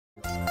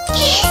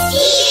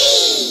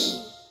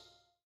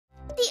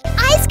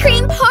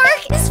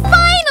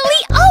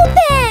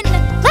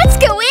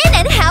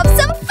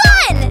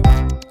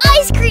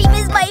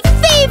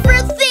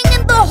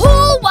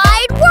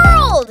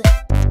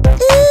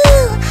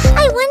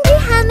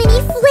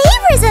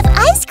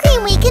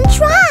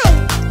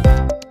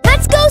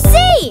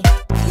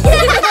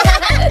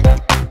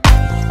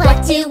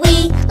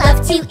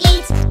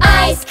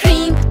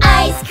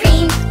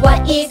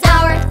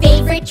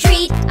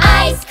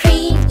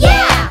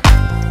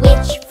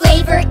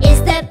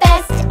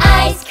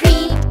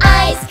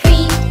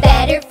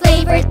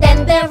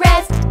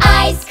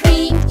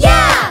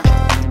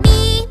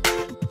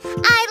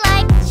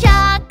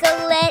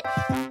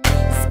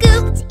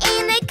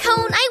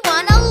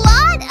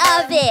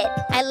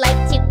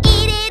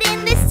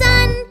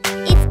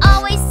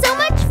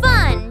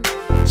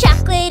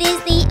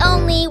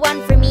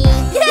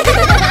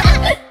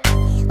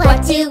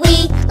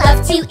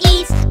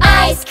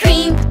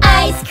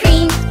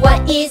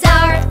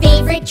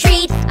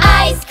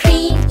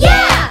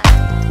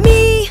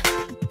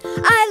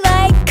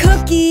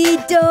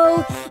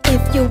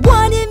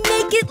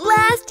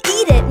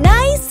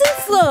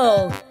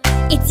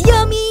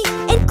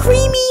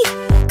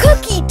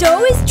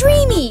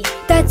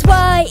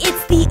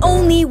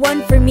only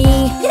one for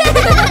me.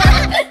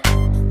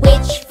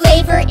 Which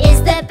flavor is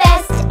the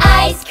best?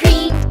 Ice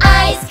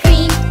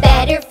cream,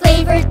 better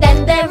flavor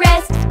than the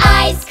rest.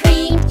 Ice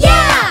cream,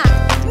 yeah!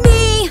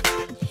 Me!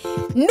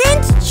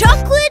 Mint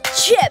chocolate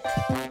chip.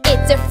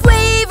 It's a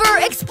flavor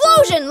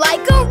explosion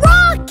like a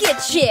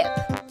rocket ship.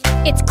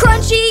 It's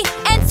crunchy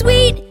and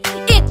sweet,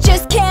 it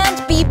just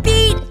can't be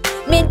beat.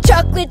 Mint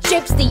chocolate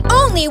chip's the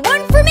only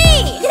one for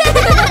me.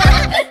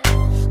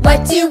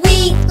 What do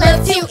we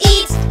love to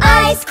eat?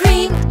 Ice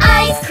cream,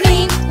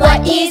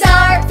 what is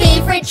our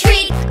favorite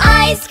treat?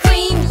 Ice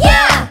cream,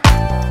 yeah!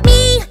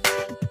 Me,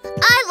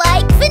 I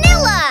like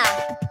vanilla,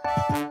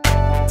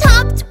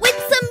 topped with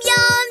some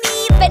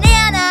yummy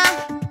banana.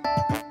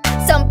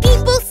 Some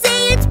people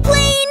say it's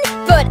plain,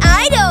 but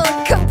I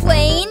don't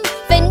complain.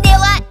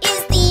 Vanilla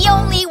is the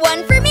only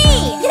one for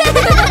me.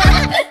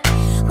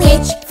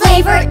 Which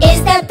flavor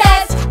is the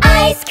best?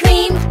 Ice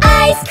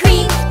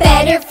cream,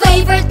 better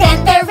flavor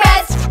than the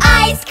rest.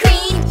 Ice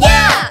cream,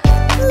 yeah!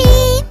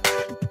 Me,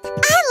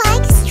 I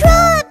like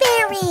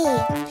strawberry.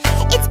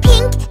 It's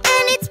pink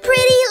and it's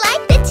pretty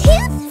like the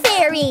tooth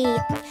fairy.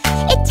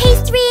 It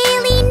tastes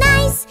really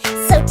nice,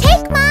 so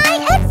take my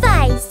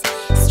advice.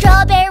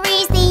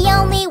 Strawberry's the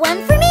only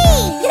one for me.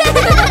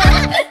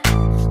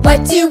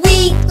 What do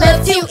we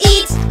love to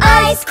eat?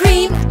 Ice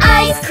cream,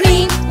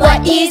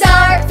 what is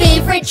our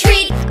favorite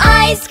treat?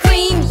 Ice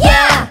cream,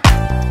 yeah!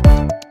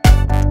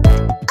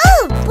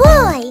 Oh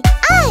boy,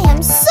 I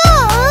am so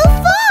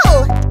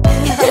full!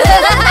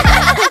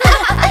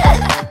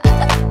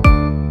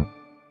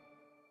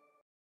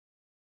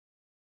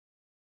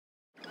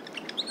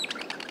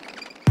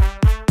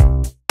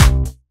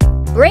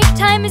 Break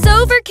time is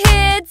over,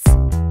 kids!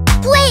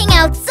 Playing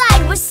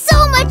outside was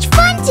so much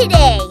fun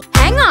today!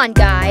 Hang on,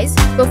 guys.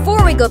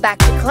 Before we go back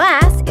to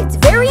class, it's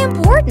very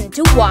important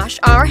to wash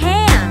our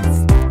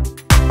hands.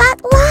 But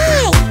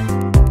why?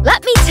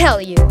 Let me tell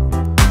you.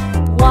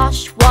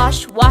 Wash,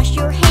 wash, wash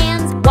your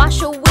hands.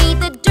 Wash away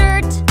the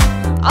dirt.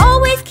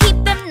 Always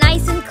keep them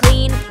nice and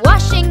clean.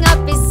 Washing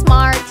up is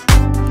smart.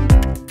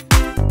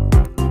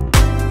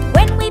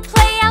 When we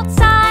play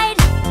outside,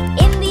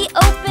 in the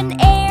open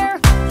air,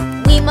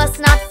 we must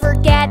not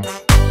forget,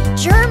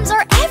 germs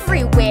are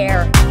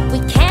everywhere. We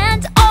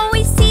can't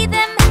always see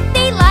them,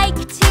 they like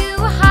to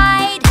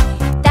hide.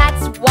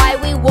 That's why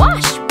we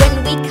wash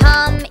when we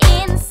come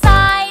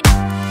inside.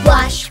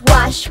 Wash,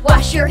 wash,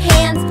 wash your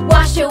hands.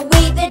 Wash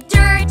away the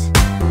dirt.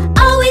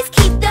 Always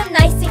keep them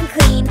nice and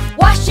clean.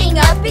 Washing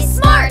up is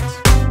smart.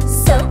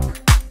 Soap,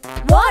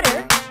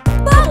 water,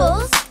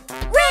 bubbles,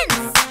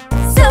 rinse.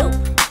 Soap,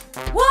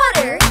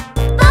 water,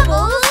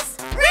 bubbles,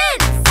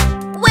 rinse.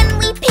 When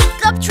we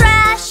pick up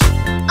trash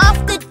off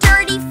the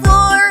dirty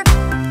floor,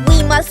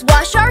 we must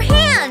wash our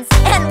hands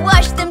and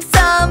wash them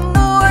some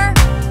more.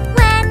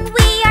 When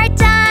we are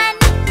done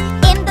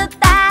in the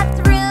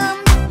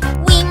bathroom,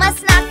 we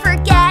must not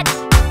forget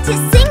to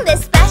sing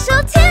this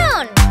special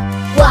tune.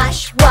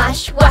 Wash,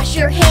 wash, wash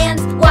your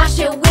hands. Wash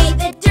away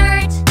the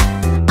dirt.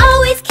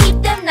 Always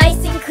keep them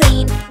nice and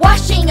clean.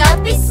 Washing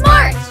up is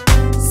smart.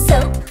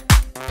 Soap,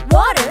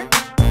 water,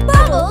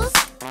 bubbles,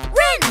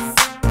 rinse.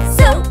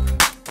 Soap,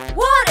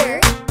 water,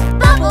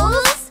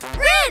 bubbles,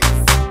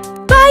 rinse.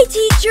 Bye,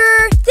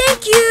 teacher.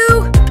 Thank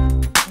you.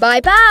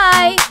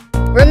 Bye-bye.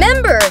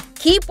 Remember,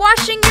 keep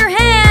washing your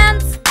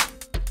hands.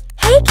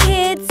 Hey,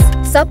 kids.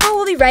 Supper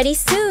will be ready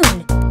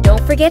soon.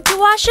 Don't forget to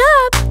wash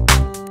up.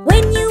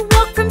 When you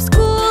walk from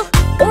school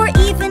or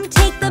even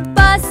take the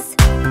bus,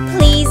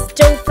 please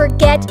don't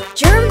forget,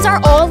 germs are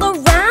all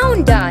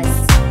around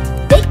us.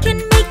 They can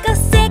make us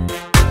sick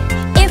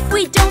if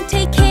we don't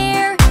take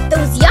care.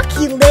 Those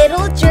yucky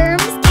little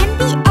germs can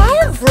be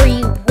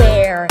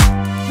everywhere.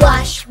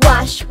 Wash,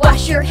 wash,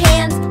 wash your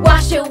hands.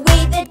 Wash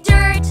away the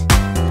dirt.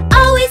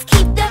 Always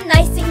keep them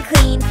nice and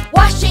clean.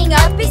 Washing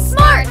up is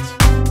smart.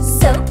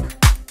 Soap,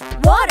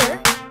 water,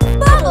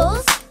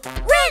 bubbles,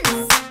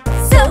 rinse.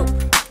 Soap,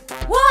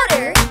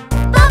 water,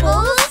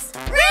 bubbles,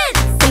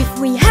 rinse. If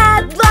we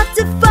had lots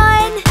of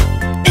fun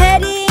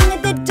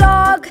petting the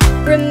dog,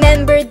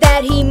 remember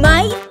that he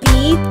might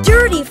be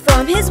dirty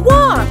from his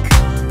walk.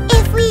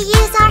 If we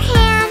use our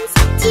hands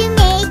to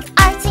make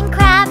arts and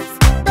crafts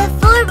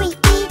before we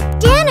eat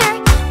dinner,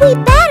 we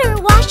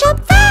better wash up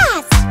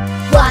fast.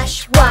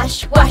 Wash,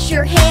 wash, wash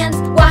your hands.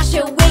 Wash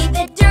away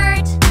the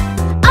dirt.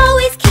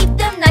 Always keep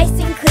them nice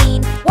and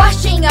clean.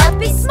 Washing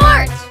up is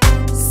smart.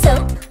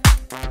 Soap,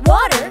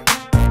 water,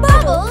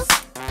 bubbles,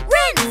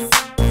 rinse.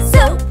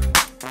 Soap,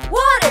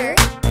 water,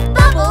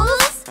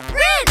 bubbles,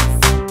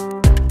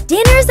 rinse.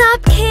 Dinner's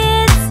up,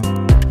 kids.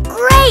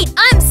 Great,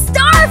 I'm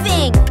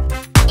starving.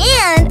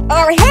 And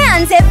our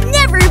hands have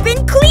never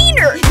been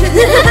cleaner.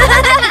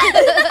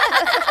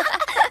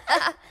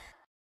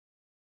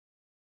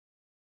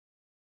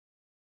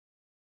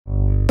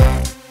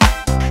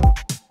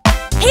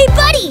 Hey,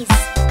 buddies!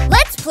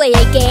 Let's play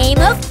a game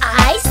of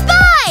I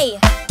Spy!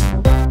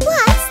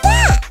 What's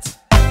that?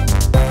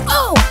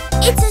 Oh,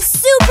 it's a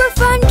super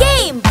fun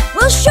game!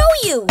 We'll show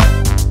you!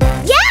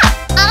 Yeah,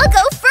 I'll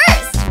go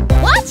first!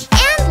 Watch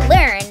and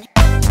learn!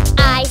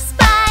 I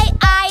spy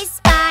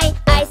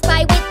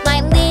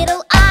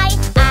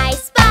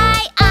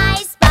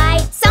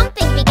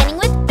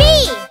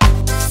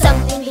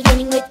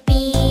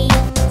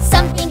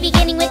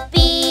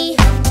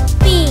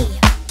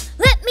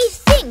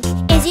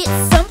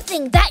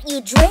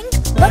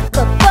Look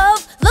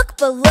above, look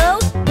below,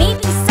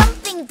 maybe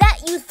something that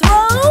you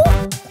throw?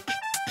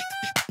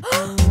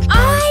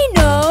 I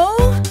know!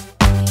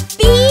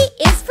 B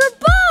is for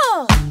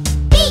ball!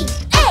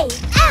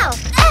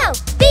 B-A-L-L!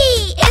 B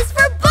is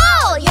for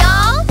ball,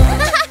 y'all!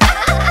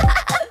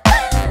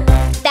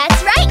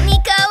 That's right,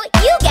 Nico!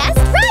 You guessed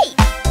right!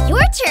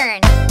 Your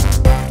turn!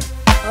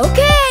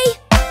 Okay!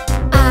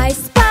 I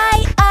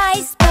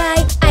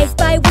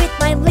spy with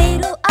my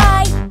little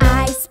eye.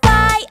 I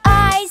spy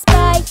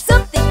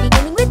something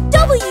beginning with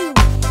W.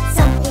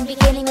 Something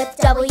beginning with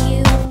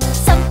W.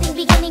 Something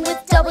beginning with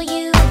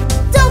W.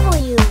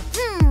 W.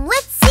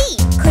 Let's see.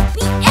 Could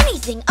be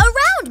anything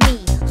around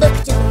me. Look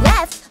to the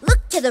left, look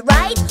to the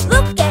right.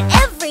 Look at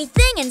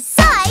everything in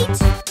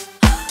sight.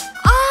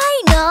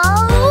 I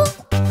know.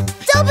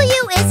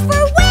 W is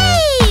for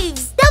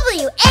waves.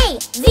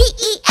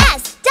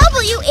 W-A-V-E-S.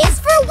 W is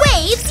for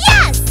waves,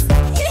 yes!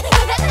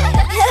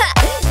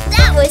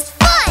 That was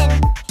fun!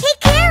 Hey,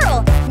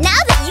 Carol, now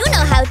that you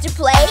know how to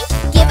play,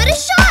 give it a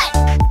shot!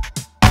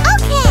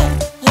 Okay,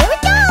 here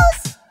it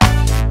goes!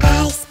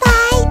 I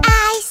spy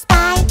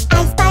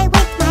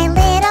with my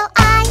little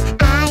eye.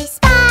 I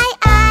spy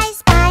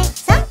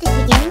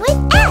something beginning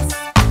with S.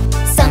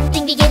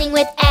 Something beginning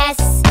with S.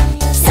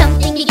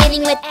 Something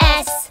beginning with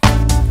S.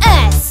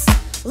 S.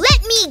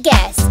 Let me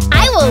guess,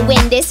 I will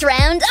win this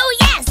round, oh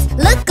yes!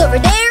 Look over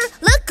there,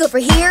 look over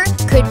here.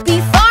 Could be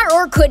far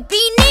or could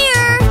be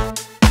near.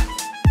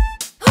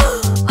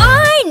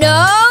 I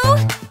know!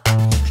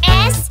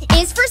 S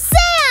is for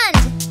sand.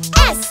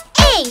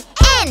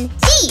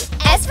 S-A-N-D.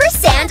 S for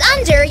sand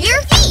under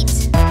your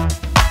feet.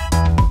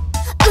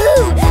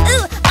 Ooh,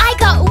 I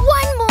got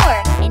one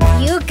more. And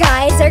you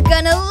guys are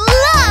gonna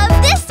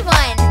love this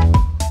one.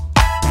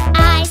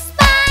 I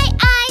spy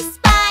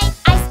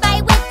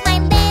with my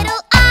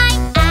little eye.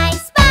 I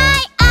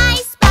spy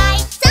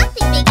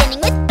something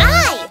beginning with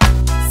I.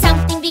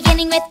 Something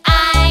beginning with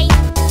I.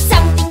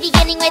 Something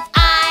beginning with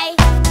I.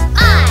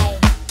 I.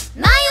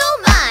 My oh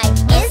my,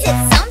 is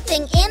it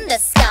something in the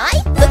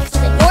sky? Look to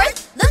the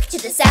north, look to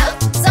the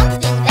south.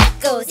 Something that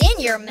goes in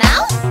your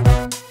mouth?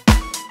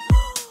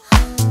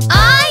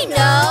 I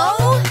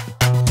know!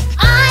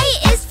 I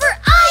is for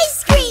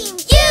ice cream.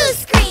 You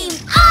scream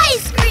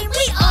ice cream.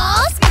 We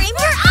all scream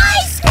for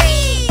ice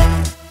cream.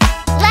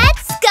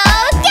 Let's go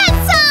get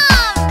some!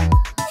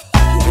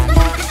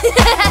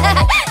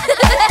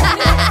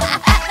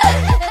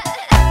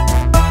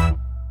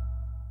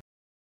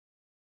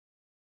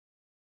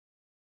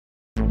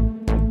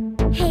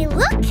 Hey,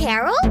 look,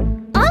 Carol!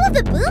 All of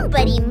the Boom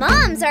Buddy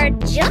moms are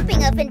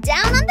jumping up and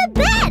down on the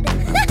bed!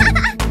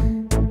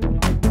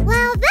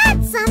 Well,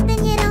 that's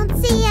something you don't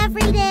see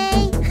every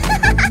day.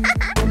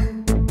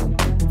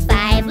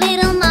 5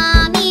 little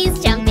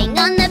mommies jumping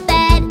on the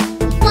bed.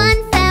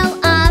 One fell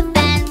off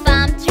and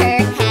bumped her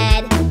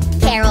head.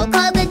 Carol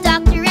called the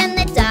doctor and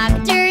the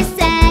doctor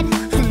said,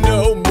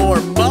 No more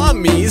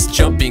mommies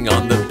jumping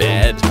on the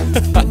bed.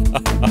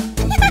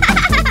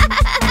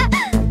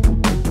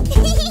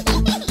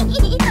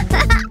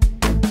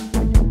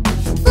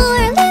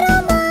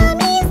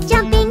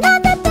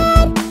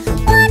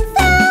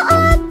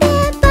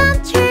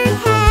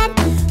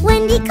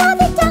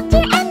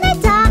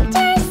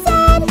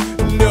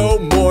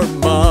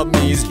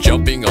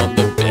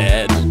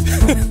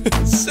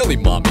 Silly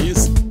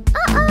mommies.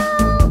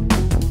 Uh-oh!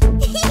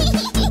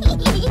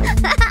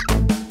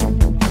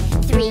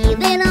 3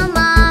 little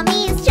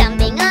mommies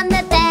jumping on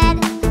the bed.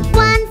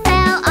 One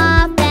fell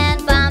off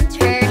and bumped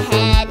her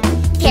head.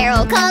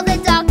 Carol called the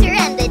doctor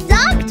and the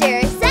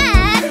doctor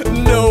said,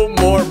 No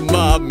more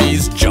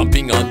mommies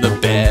jumping on the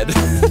bed.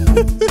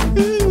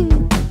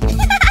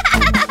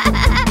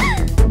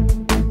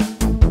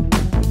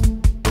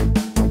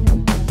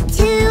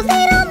 2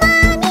 little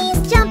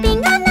mommies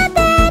jumping on the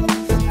bed.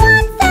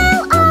 One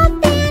fell off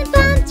and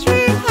bumped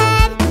her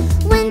head.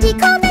 Wendy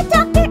called the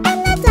doctor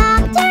and the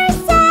doctor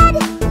said,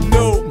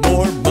 No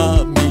more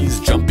mommies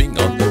jumping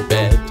on the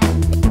bed.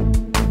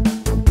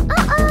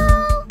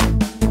 uh-oh!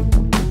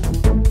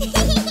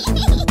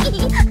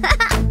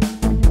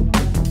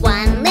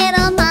 1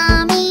 little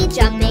mommy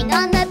jumping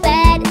on the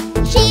bed.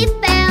 She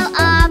fell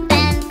off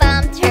and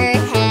bumped her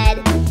head.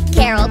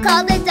 Carol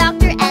called the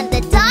doctor and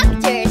the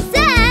doctor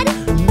said,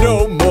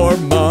 No more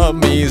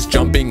mommies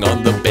jumping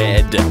on the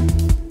bed.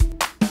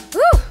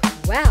 Whew,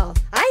 well,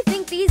 I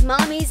think these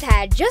mommies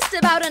had just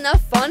about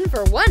enough fun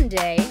for one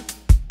day.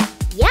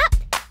 Yep,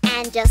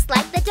 and just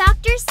like the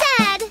doctor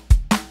said,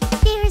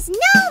 there's no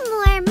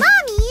more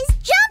mommies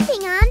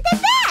jumping on the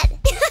bed.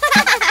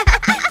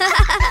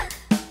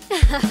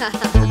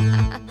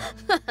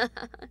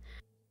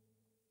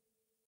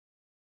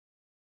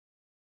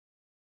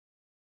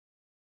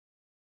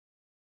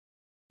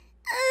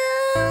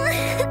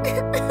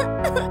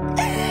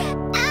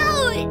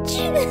 Ouch!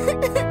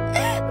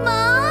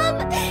 Mom?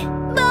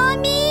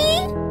 Mommy?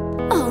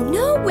 Oh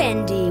no,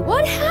 Wendy,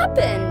 what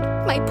happened?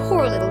 My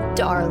poor little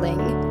darling.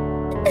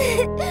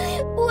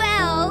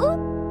 Well,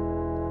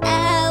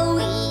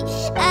 owie,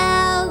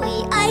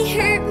 owie, I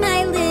hurt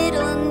my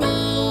little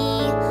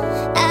knee.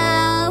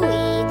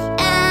 Owie,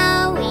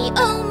 owie.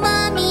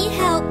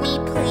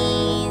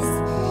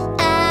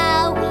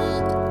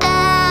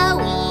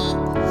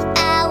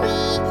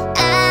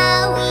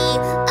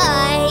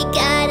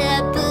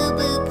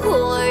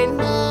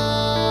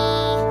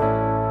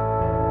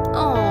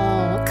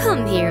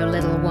 here,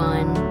 little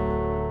one.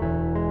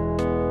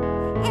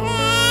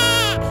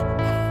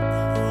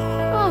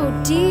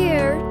 Oh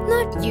dear,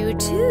 not you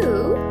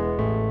too.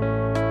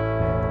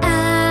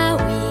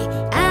 Owie,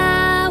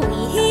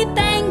 owie, he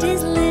banged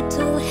his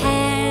little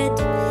head.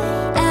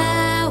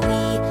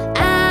 Owie,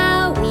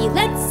 owie,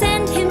 let's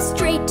send him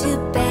straight to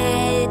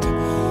bed.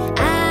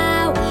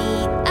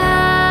 Owie,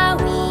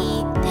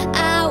 owie,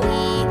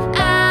 owie,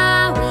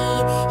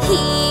 owie,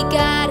 he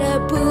got a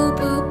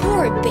boo-boo,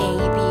 poor baby.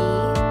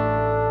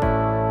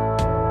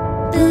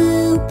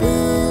 Boo,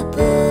 boo,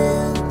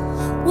 boo,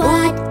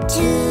 what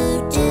to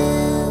do?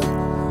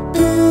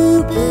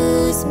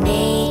 Boo-boos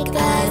make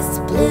us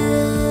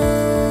blue.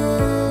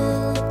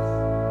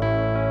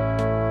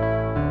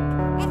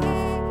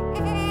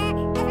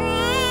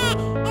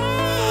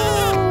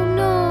 Oh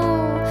no,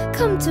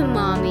 come to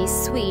mommy,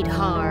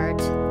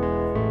 sweetheart.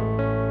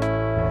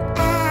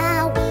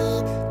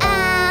 Owie,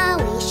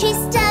 owie, she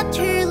stubbed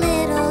her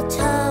little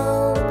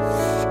toe.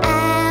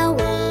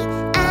 Owie,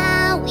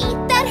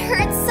 owie, that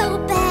hurts so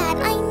bad,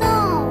 I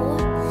know.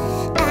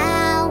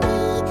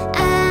 Owie,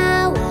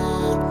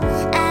 owie,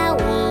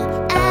 owie,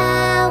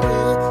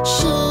 owie,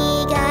 she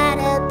got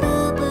a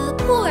boo-boo,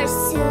 poor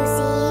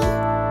Susie.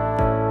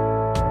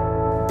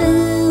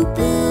 Boo,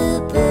 boo,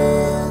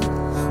 boo,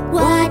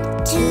 what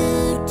to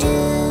do?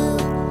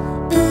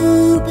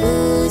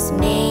 Boo-boos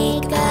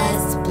make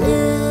us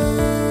blue.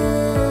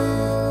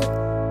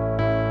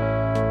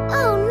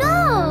 Oh no,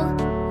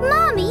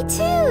 mommy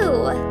too.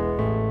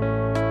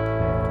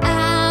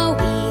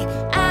 Owie,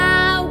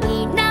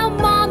 owie, now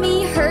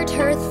mommy hurt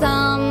her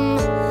thumb.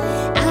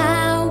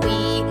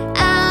 Owie,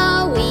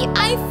 owie,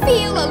 I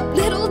feel a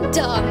little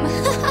dumb.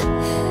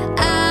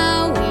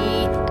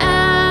 Owie,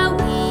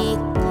 owie,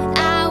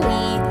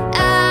 owie,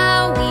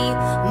 owie,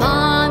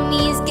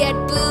 mommies get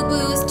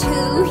boo-boos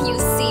too, you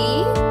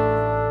see.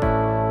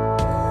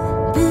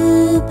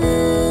 Boo,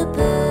 boo,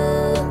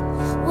 boo,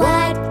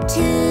 what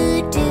to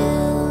do?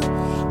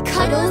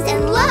 Cuddles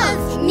and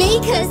love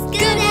make us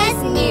good as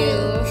new.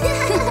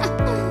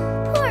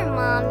 Poor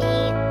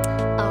mommy.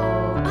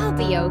 Oh, I'll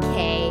be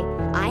okay.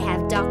 I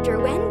have Dr.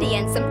 Wendy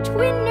and some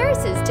twin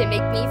nurses to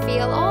make me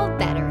feel all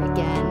better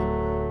again.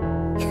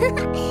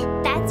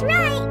 That's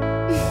right.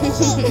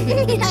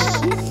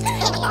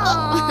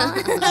 Aw.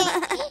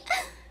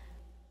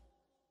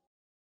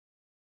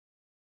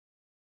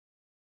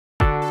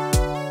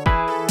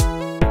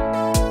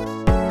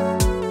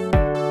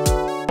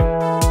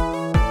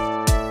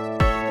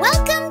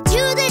 Welcome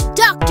to the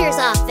doctor's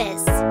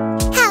office.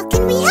 How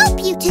can we help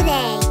you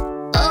today?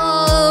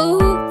 Oh,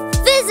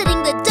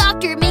 visiting the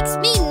doctor makes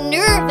me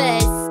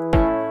nervous.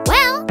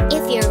 Well,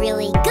 if you're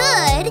really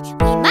good,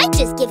 we might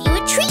just give you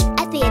a treat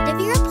at the end of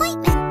your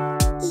appointment.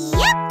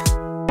 Yep.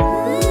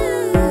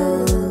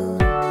 Ooh.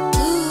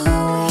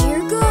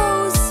 Here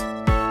goes.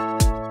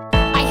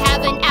 I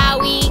have an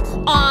owie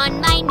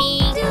on my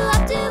knee.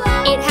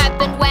 It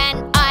happened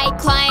when I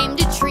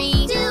climbed a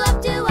tree.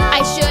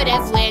 I should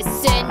have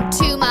listened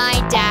to my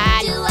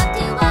dad.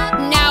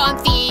 Now I'm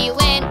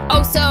feeling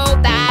oh so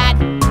bad.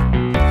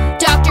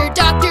 Doctor,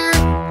 doctor,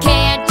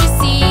 can't you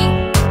see?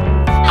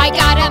 I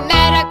got a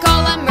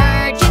medical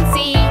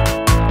emergency.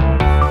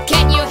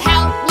 Can you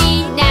help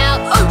me now?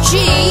 Oh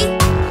gee,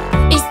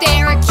 is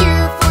there a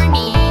cure for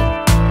me?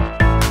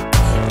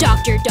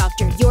 Doctor,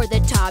 doctor, you're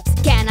the tops.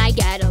 Can I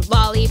get a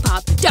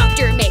lollipop?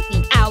 Doctor, make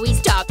the owie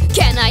stop.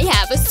 Can I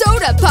have a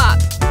soda pop?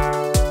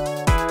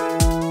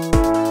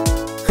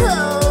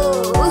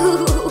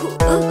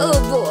 Oh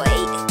boy.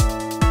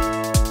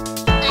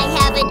 I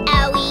have an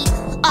owie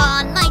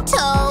on my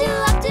toe.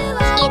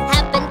 It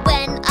happened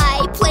when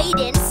I played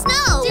in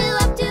snow.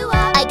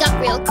 I got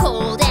real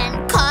cold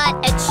and caught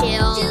a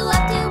chill.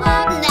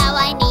 Now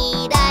I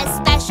need a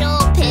special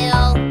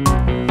pill.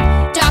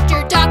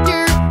 Doctor,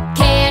 doctor,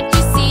 can't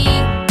you see?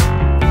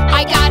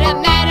 I got a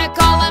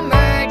medical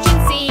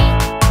emergency.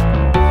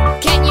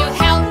 Can you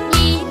help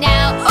me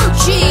now? Oh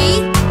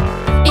gee,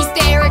 is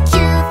there a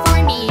cure for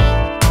me?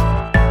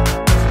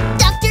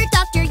 Doctor,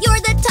 doctor, you're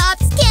the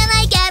tops. Can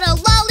I get a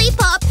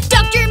lollipop?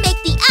 Doctor, make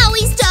the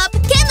owie stop.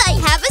 Can I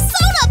have a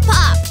soda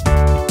pop?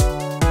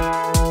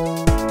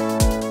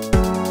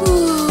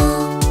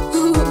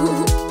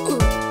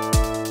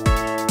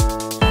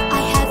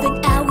 I have an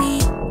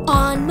owie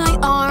on my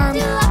arm.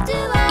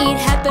 It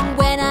happened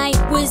when I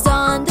was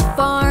on the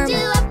farm.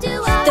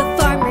 The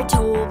farmer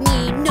told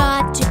me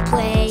not to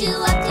play,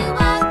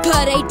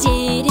 but I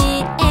did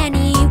it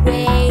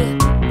anyway.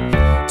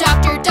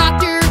 Doctor,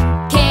 doctor,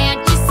 can't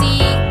you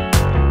see?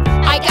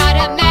 I got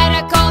a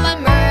medical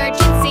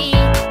emergency.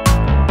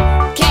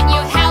 Can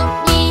you help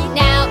me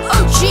now?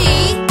 Oh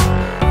gee,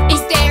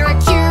 is there a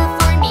cure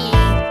for me?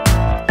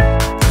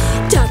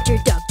 Doctor,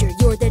 doctor,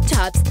 you're the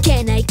tops.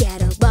 Can I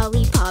get a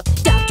lollipop?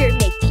 Doctor,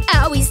 make the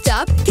owie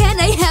stop. Can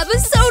I have a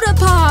soda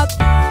pop?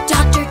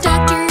 Doctor, doctor,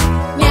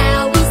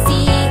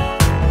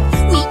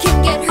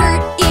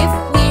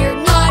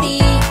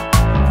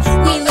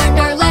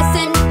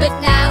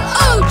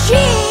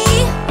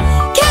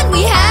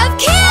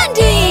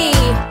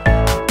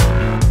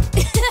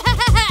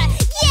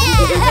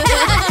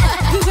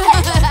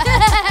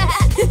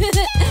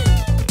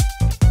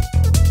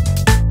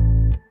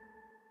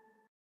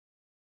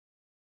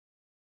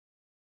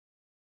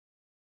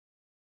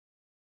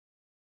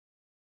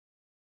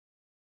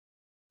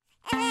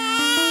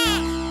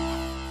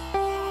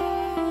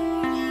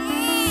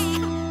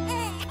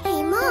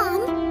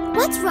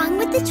 What's wrong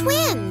with the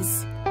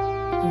twins?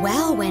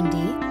 Well, Wendy,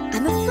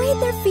 I'm afraid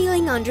they're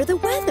feeling under the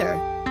weather.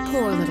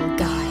 Poor little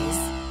guys.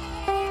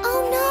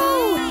 Oh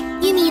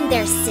no! You mean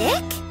they're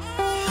sick?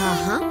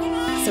 Uh-huh.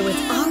 So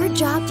it's our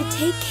job to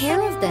take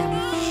care of them.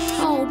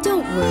 Oh,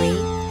 don't worry.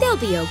 They'll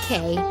be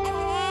okay.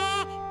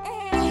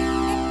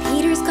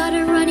 Peter's got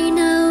a runny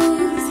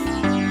nose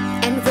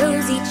and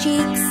rosy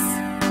cheeks.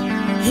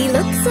 He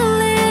looks a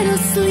little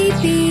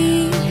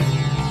sleepy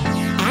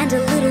and a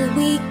little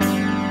weak.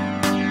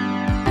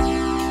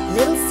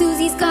 Little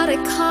Susie's got a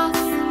cough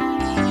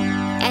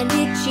and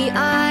itchy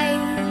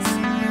eyes.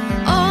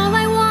 All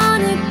I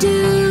wanna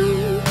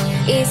do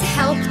is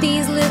help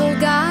these little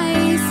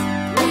guys.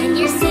 When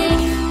you're sick,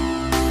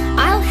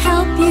 I'll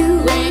help you.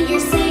 When you're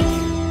sick,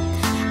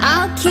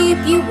 I'll keep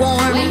you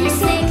warm. When you're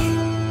sick,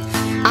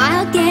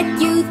 I'll get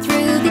you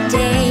through the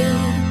day.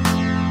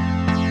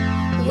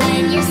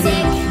 When you're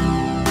sick,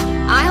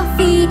 I'll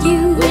feed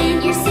you.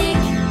 When you're sick,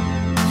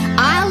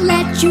 I'll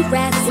let you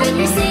rest. When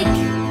you're sick,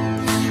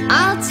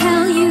 I'll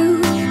tell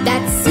you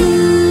that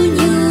soon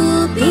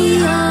you'll be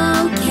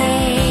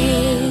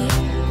okay.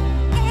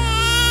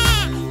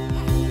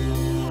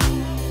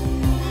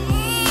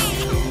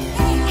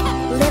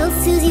 Little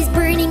Susie's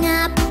burning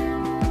up.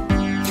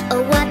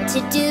 Oh, what to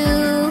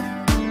do?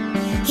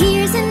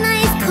 Here's a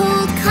nice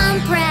cold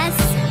compress.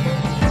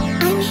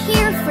 I'm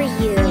here for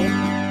you.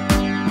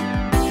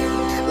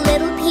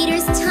 Little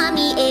Peter's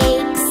tummy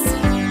aches.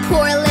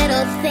 Poor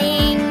little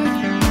thing.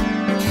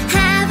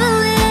 Have a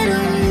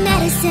little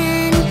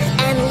medicine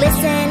and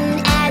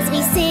listen as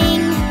we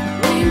sing.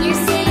 When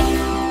you're sick,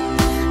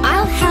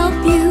 I'll help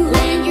you.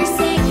 When you're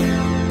sick,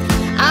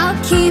 I'll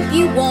keep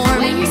you warm.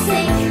 When you're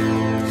sick,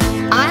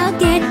 I'll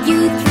get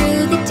you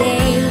through the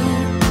day.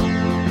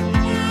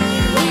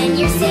 When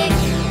you're sick,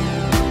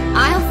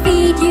 I'll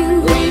feed you.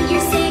 When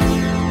you're sick,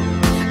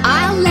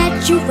 I'll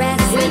let you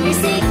rest. When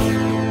you're sick,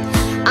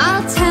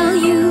 I'll tell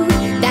you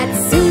that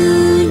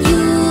soon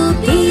you'll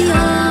be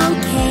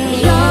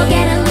okay. We all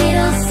get a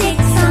little sick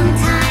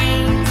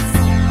sometimes,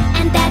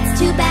 and that's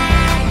too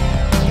bad.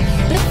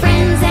 But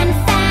friends and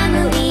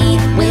family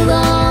will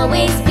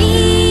always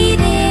be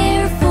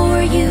there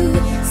for you.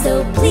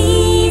 So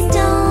please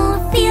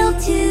don't feel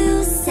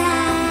too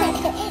sad.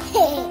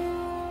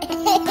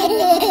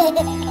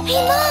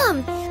 Hey, Mom!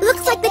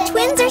 Looks like the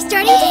twins are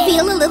starting to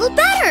feel a little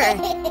better.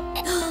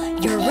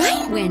 You're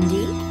right,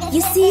 Wendy.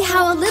 You see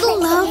how a little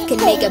love can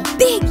make a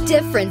big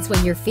difference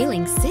when you're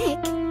feeling sick.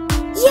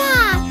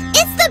 Yeah,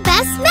 it's the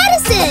best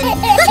medicine!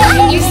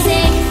 When you're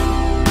sick,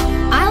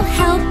 I'll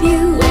help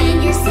you.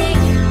 when you're sick,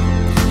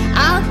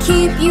 I'll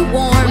keep you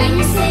warm. when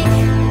you're sick,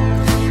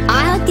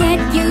 I'll get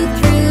you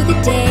through the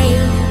day.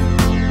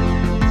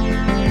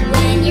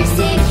 when you're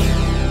sick,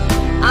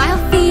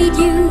 I'll feed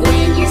you.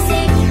 when you're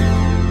sick,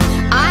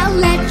 I'll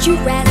let you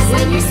rest.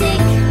 when you're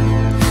sick,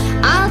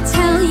 I'll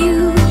tell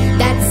you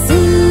that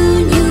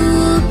soon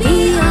you'll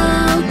be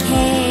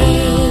okay.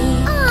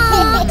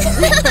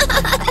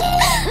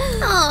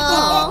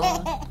 Aww.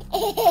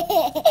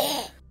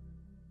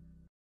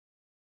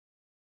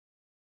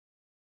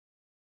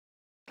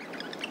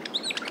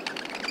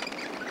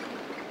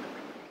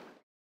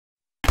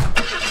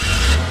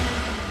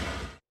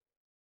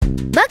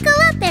 Buckle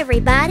up,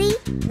 everybody.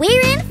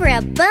 We're in for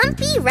a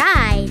bumpy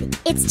ride.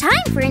 It's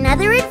time for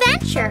another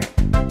adventure.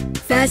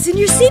 Fasten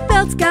your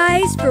seatbelts,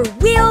 guys, for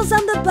Wheels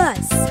on the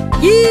Bus.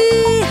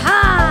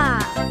 Yee-haw!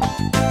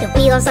 The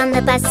wheels on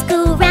the bus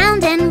go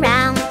round and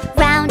round,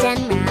 round and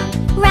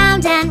round,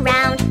 round and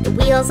round. The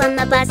wheels on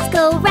the bus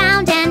go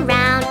round and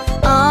round,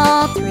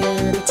 all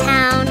through the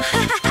town.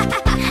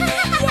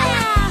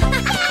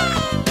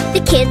 The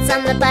kids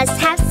on the bus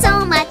have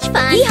so much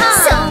fun,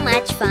 Yeehaw! so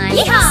much fun,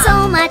 Yeehaw!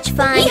 so much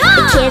fun. Yeehaw!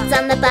 The kids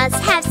on the bus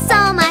have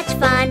so much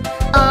fun,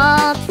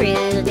 all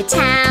through the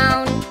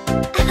town.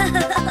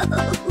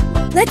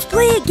 Let's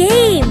play a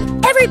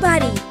game.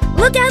 Everybody,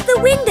 look out the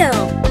window.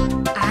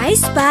 I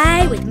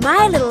spy with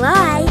my little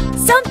eye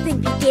something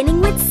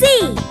beginning with C.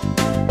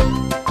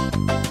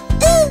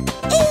 Ooh,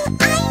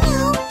 I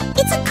know.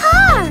 It's a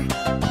car.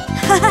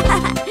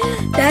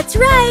 That's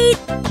right.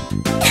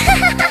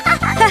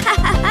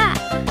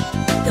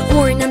 The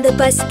horn on the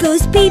bus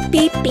goes beep,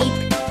 beep, beep.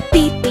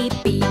 Beep, beep,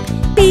 beep.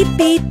 Beep,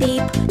 beep,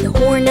 beep. The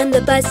horn on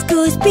the bus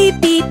goes beep,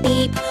 beep,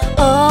 beep.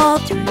 All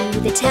through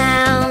the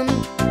town.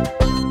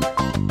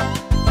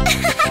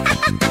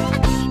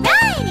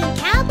 Riding,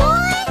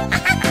 cowboy.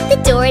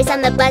 The doors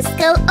on the bus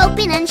go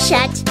open and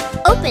shut,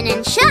 open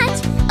and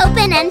shut,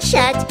 open and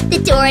shut. The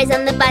doors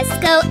on the bus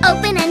go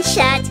open and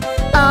shut,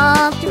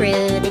 all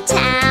through the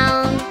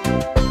town.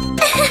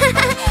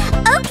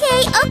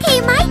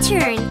 Okay, my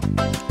turn.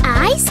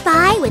 I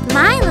spy with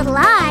my little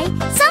eye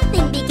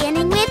something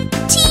beginning with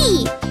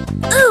T.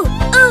 Ooh,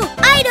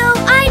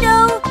 I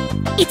know.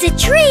 It's a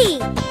tree.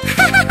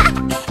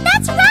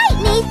 That's right,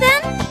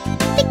 Nathan.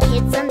 The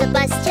kids on the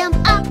bus jump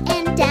up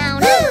and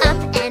down,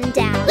 up and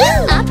down,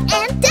 up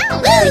and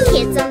down. The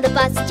kids on the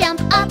bus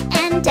jump up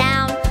and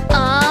down,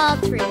 all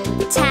through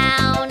the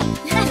town.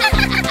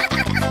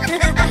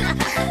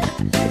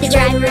 The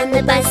driver on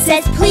the bus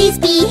says, please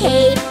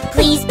behave.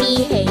 please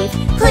behave,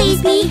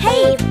 please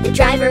behave. The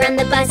driver on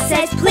the bus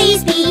says,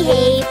 please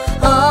behave,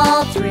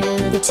 all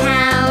through the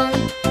town.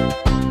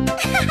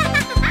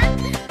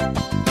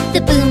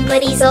 The Boom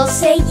Buddies all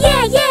say,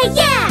 yeah, yeah,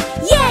 yeah,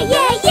 yeah,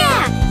 yeah,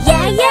 yeah,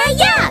 yeah, yeah,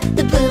 yeah.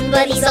 The Boom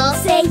Buddies all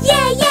say,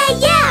 yeah, yeah,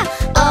 yeah,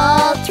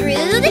 all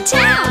through the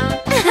town.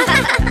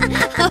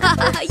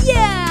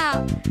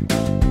 Yeah!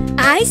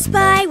 I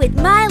spy with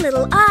my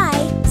little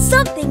eye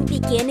something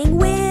beginning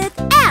with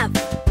F.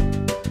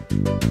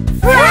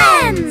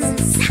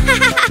 Friends!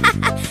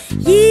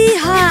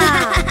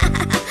 Yeehaw!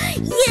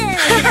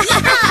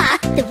 Yeah!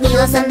 The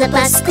wheels on the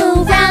bus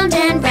go round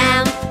and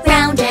round,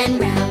 round and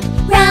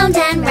round, round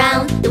and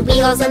round. The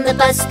wheels on the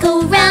bus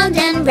go round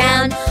and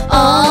round,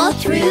 all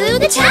through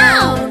the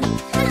town.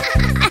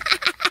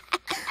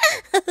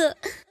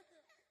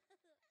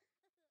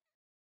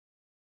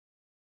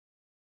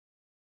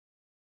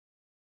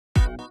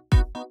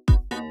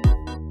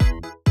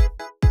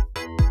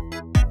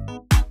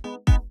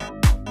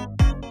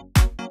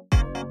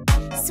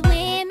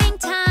 Swimming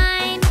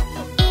time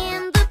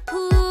in the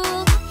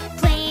pool,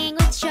 playing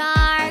with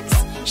sharks.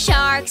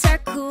 Sharks are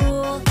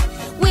cool.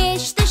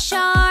 Wish the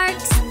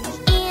sharks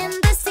in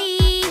the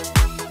sea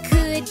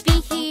could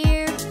be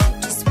here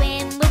to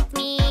swim with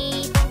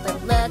me.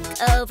 But look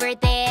over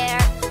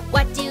there,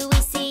 what do we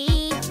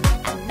see?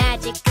 A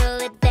magical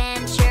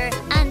adventure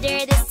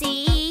under the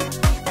sea.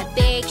 A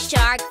big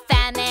shark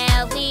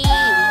family.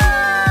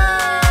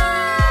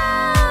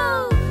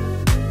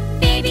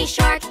 Baby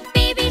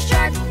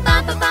shark,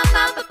 bum ba bum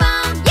bum ba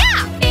bum.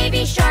 Yeah!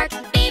 Baby shark,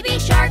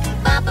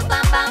 bum ba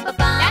bum bum ba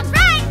bum. That's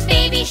right!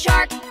 Baby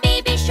shark,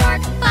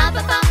 bum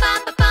ba bum bum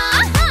ba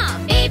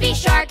bum. Baby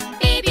shark,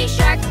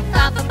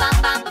 bum ba bum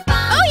bum ba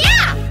bum. Oh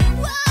yeah!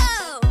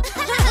 Whoa!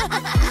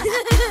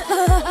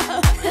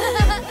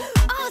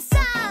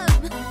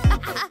 Awesome!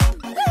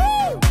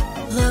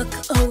 Look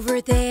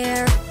over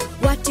there,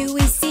 what do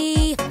we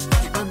see?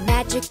 A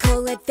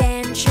magical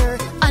adventure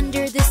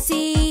under the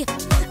sea.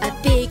 A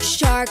big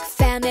shark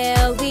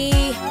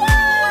family.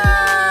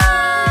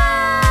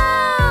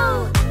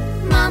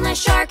 Mama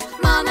shark,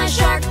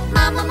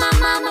 mama,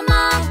 mama,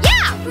 mama.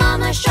 Yeah!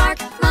 Mama shark,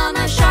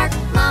 mama,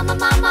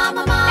 mama,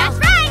 mama. That's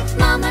right!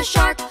 Mama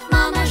shark,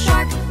 mama,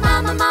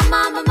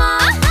 mama, mama.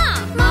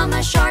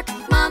 Mama shark,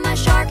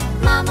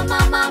 mama,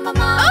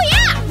 mama. Oh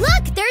yeah!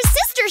 Look, there's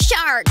Sister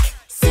Shark.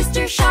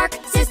 Sister shark,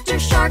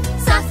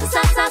 sa sa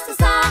sa sa sa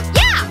sa.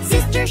 Yeah!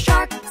 Sister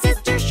shark, sa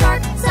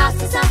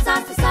sa sa sa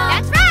sa sa.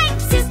 That's right!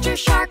 Sister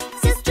shark,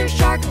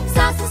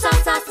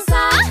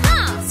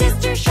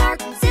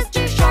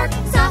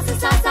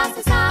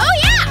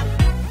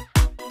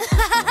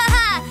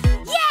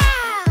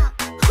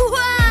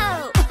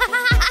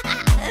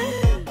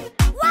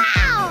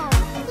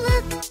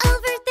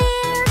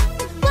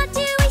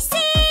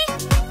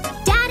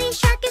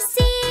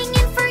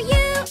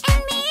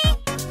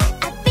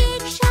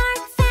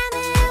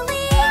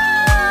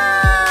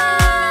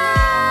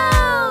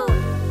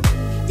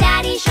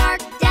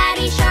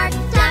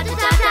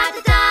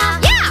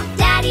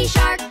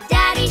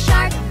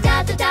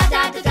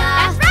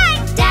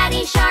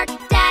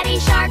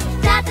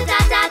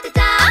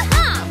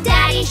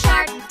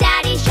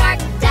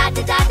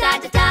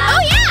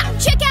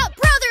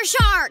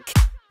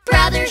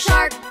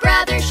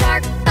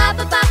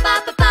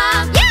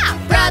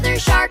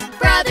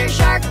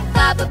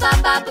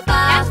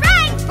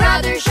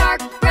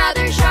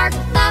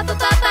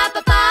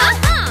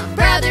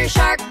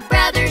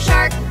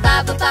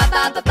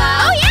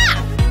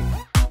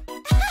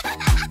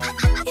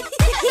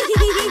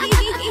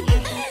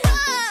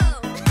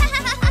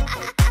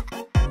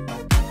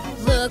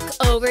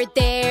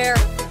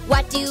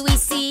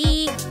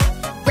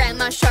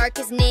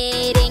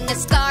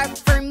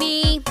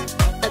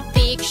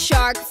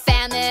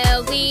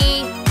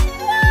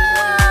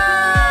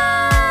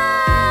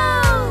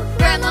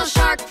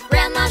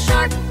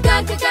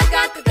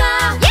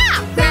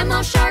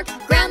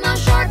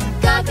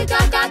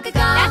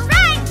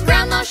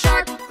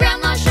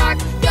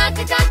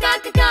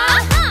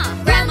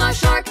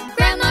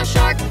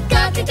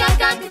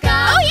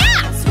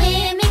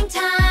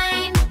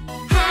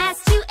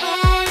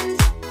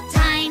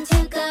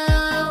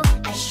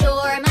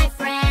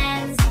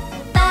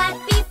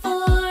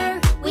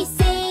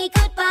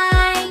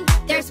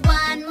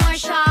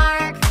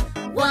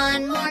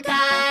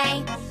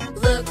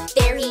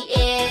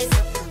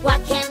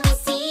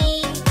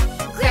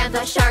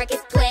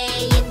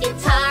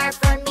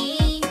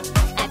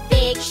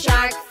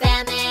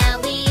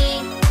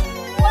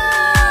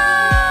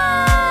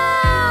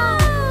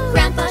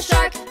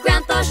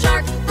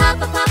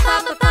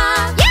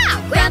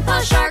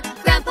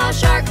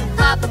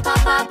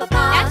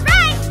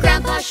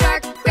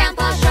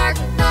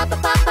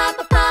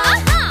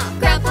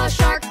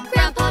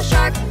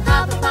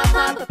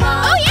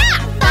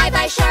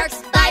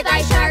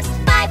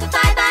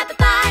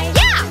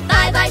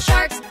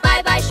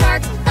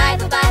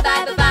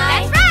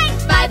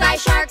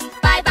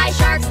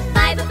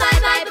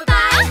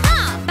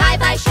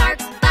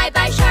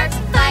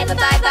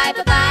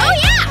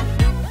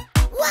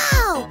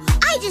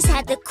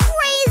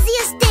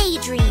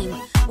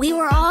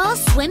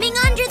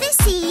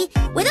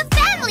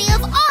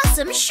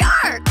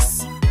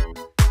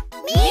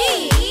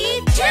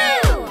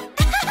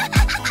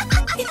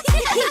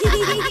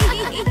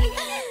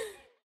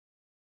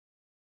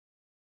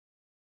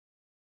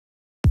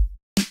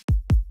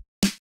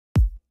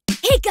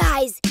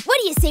 guys, what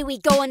do you say we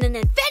go on an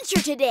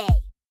adventure today?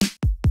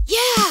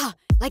 Yeah,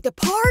 like the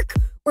park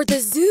or the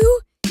zoo.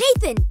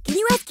 Nathan, can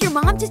you ask your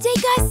mom to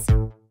take us?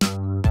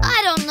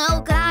 I don't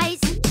know, guys.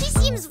 She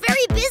seems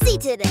very busy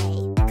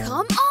today.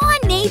 Come on,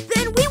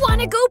 Nathan, we want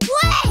to go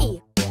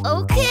play.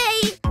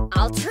 Okay,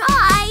 I'll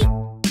try.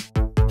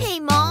 Hey,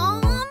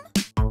 Mom.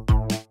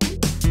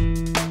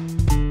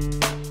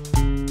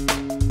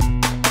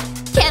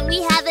 Can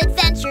we have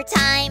adventure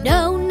time?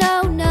 No,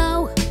 no,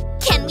 no.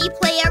 Can we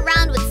play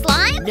around with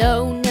slime?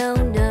 No, no,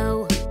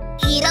 no.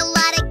 Eat a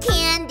lot of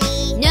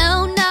candy?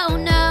 No, no,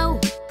 no.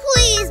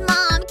 Please,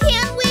 Mom,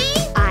 can we?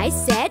 I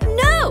said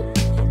no.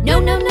 No,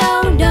 no,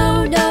 no,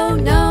 no, no,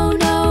 no,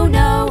 no,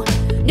 no.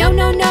 No,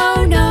 no,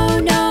 no, no,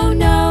 no,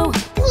 no.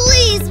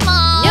 Please,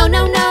 Mom. No,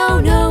 no, no,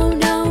 no,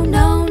 no,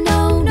 no,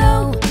 no,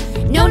 no.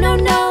 No, no,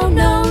 no,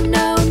 no,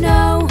 no,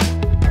 no.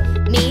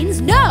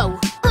 Means no.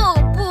 Oh,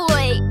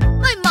 boy.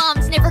 My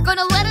mom's never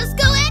gonna let us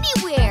go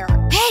anywhere.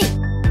 Hey,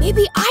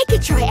 maybe I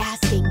could try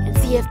asking and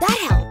see if that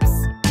helps.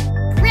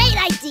 Great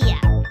idea.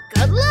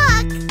 Good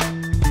luck.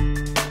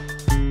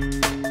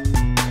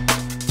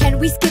 Can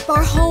we skip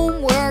our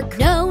homework?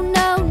 No,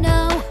 no,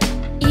 no.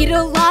 Eat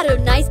a lot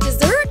of nice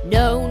dessert?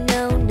 No,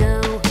 no,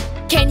 no.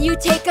 Can you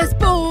take us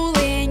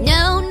bowling?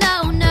 No,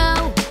 no,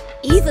 no.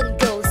 Even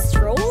go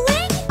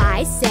strolling?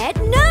 I said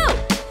no.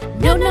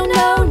 No, no,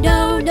 no,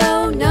 no,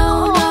 no,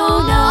 no, no,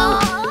 no.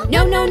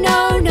 No, no,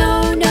 no,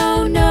 no,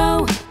 no,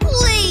 no.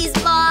 Please,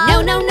 Mom.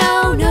 No, no,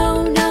 no,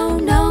 no, no,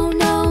 no,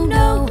 no,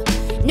 no.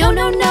 No,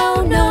 no,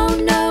 no, no,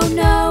 no,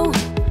 no.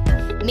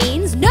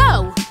 Means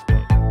no.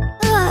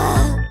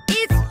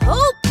 It's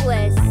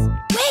hopeless.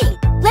 Wait,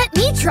 let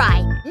me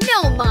try.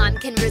 No mom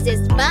can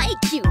resist my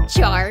cute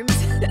charms.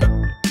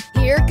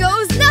 Here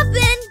goes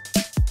nothing.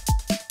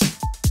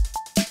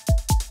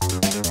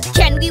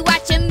 Can we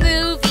watch a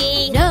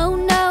movie? No,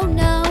 no,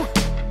 no.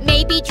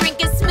 Maybe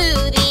drink a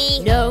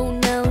smoothie? No,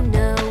 no,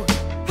 no.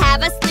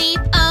 Have a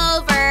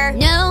sleepover?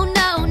 No,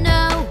 no,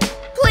 no.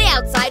 Play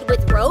outside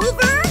with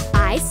Rover?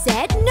 I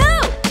said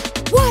no.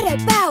 What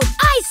about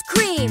ice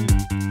cream?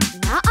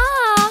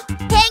 Nuh-uh.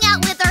 Hang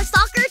out with our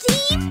soccer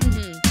team?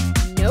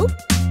 Nope.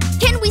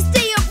 Can we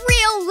stay up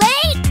real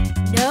late?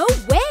 No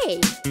way.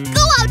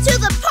 Go out to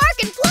the park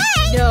and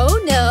play? No,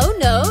 no,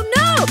 no,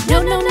 no.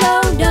 No, no,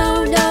 no,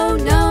 no, no,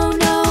 no,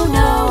 no,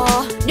 no.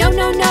 No,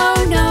 no, no,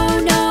 no,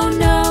 no,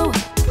 no.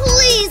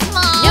 Please,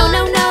 Mom. No,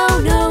 no, no,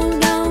 no,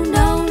 no,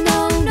 no, no,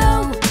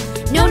 no.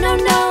 No, no,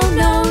 no,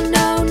 no,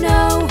 no,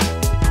 no.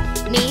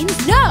 Means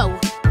no.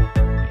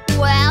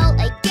 Well,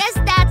 I guess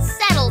that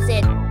settles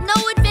it. No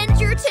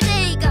adventure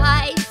today,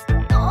 guys.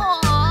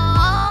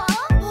 Aww.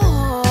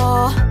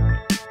 Aw.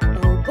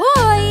 Oh,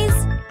 boys.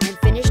 I'm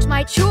finished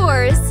my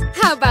chores.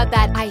 How about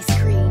that ice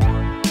cream?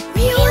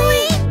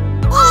 Really?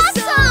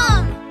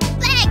 Awesome!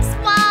 Thanks,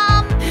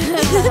 Mom.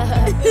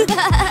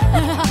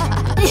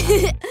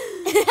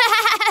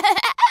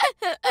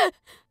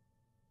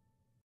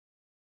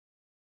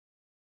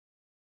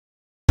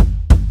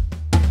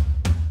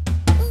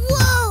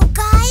 Whoa,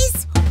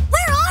 guys!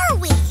 Where are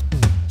we?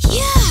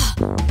 Yeah.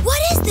 What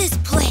is this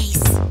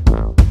place?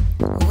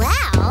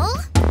 Well,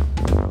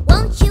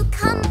 won't you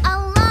come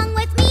along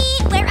with me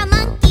where a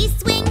monkey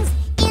swings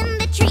in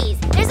the trees?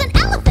 There's an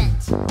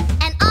elephant,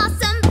 an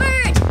awesome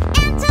bird,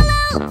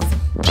 antelopes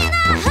in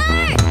a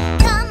herd.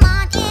 Come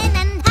on in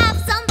and have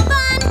some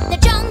fun. The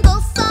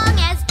jungle song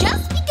has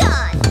just begun.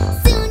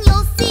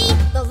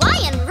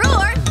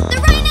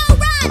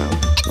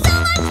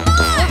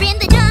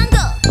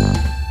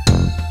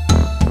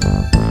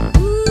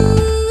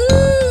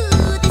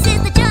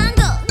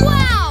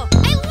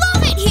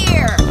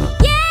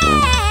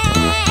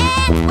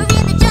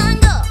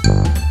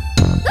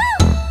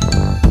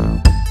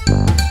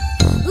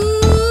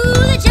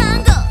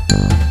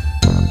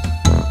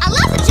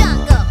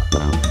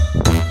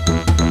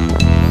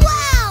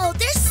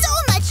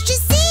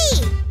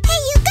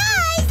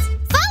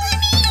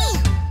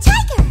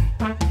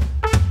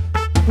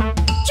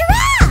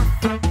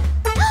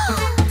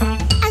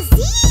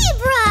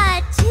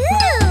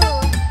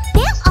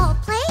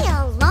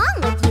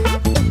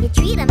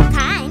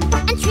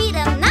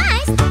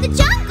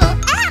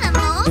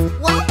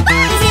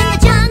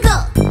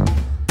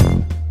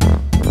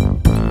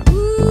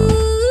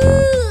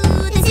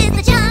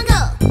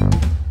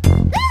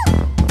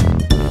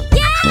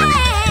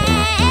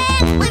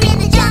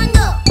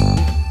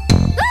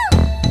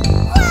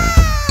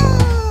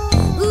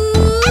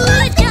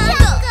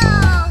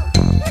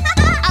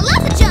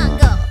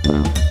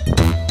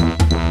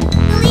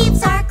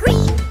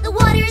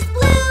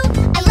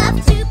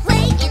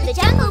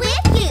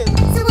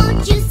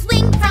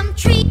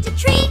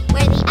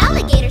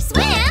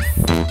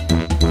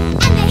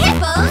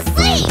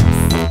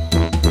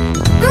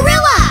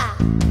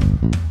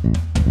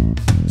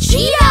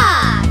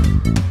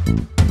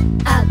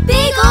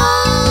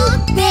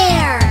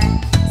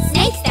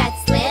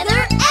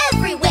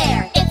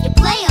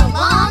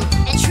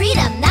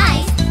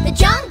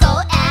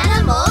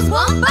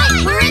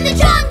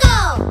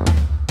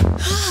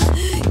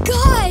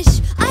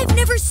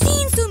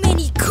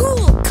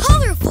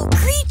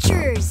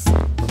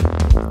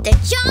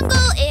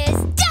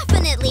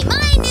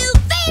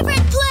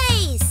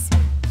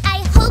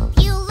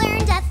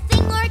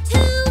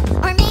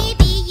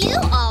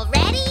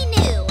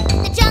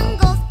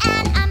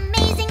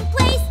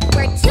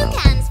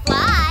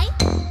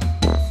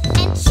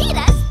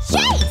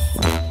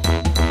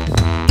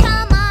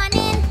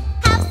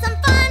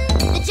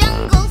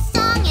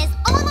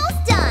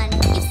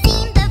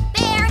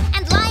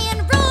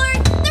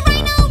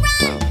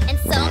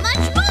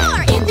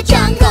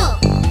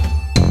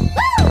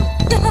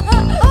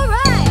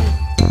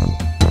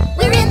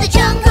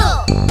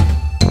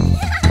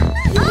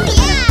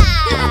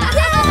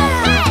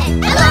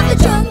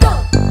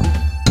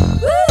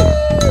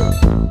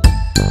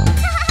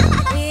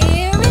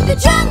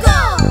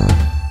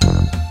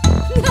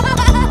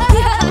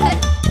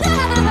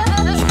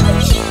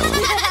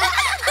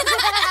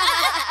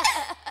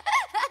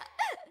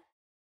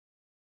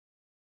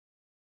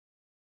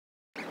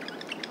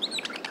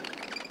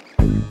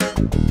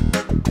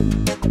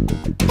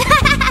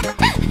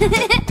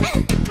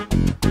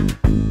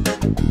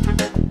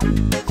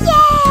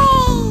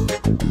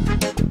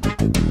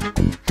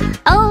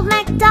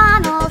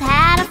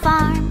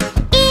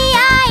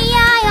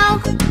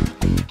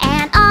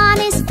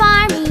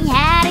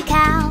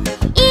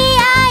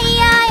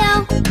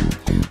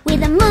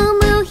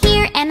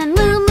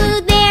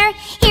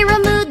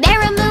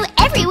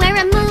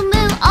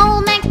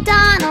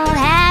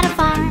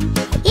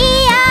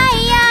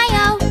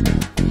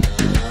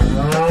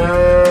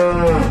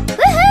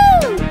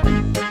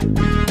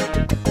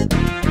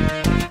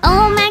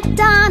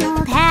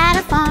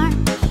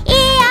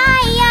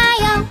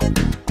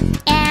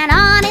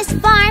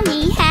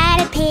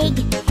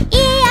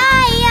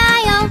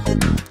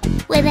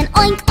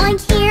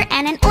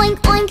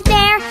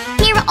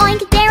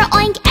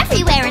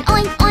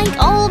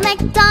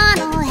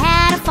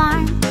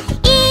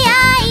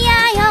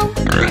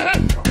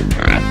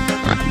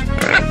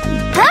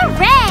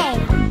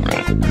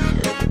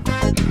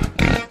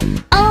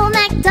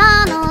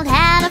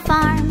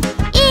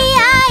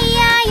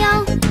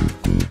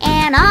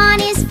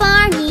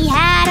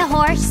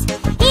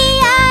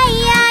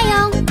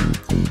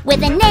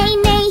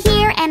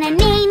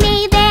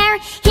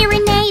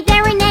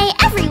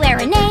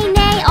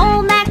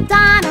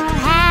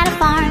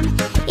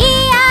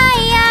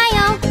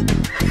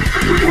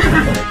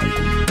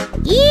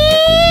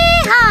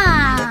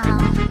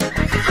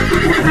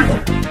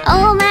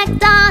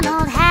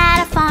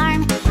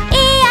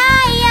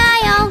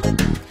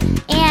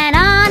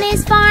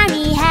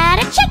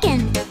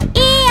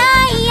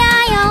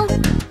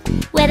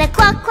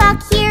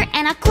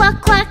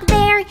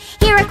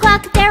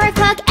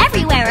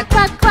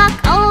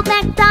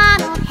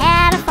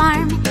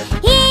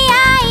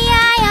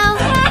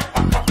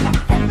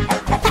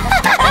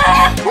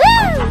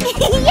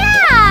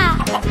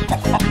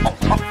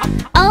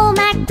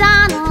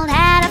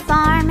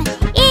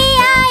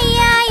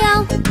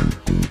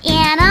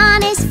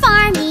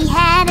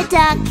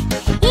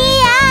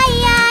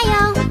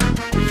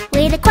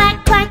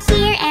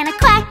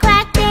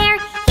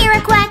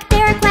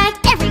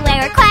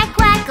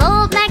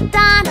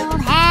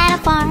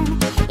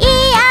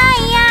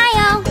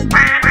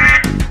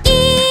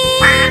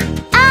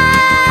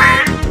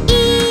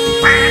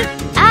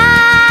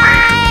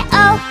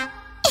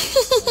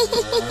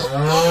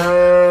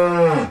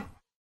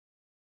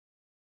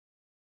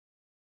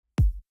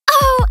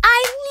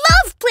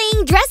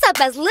 can dress up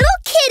as little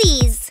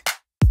kitties.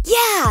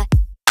 Yeah,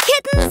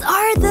 kittens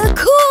are the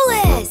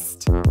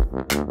coolest.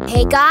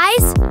 Hey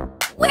guys,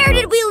 where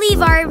did we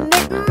leave our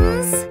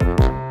mittens?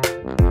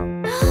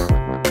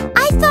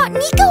 I thought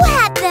Nico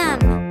had them.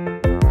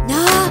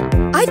 Nah,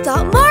 I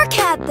thought Mark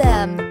had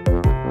them.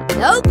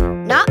 Nope,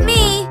 not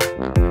me.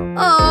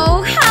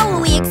 Oh, how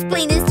will we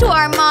explain this to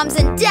our moms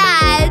and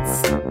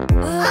dads?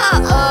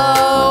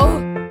 Uh-oh.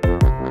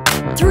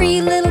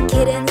 3 little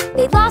kittens,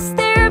 they lost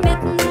their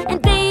mittens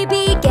and they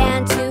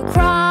began to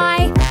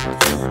cry.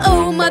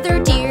 Oh, mother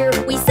dear,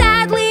 we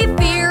sadly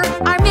fear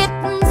our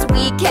mittens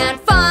we can't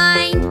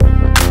find.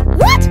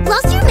 What?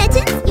 Lost your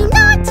mittens? You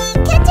naughty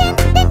kitten!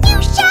 Then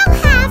you shall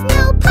have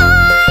no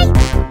pie!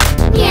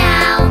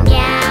 Meow,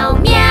 meow,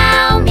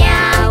 meow,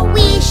 meow.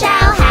 We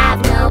shall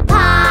have no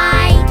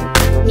pie.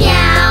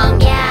 Meow,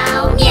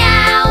 meow,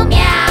 meow,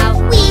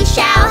 meow. We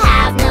shall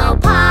have no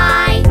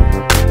pie.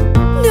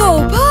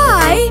 No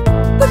pie?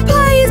 But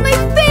pie is my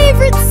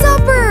favorite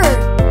supper!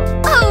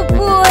 Oh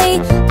boy,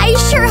 I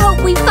sure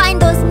hope we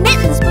find those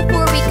mittens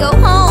before we go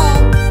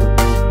home.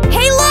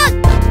 Hey look!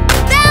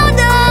 Found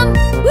them!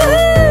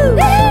 Woohoo!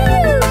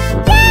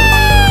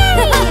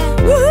 Yay!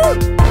 Woohoo!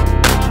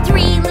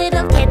 3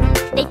 little kittens,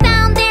 they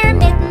found their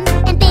mittens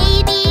and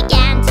they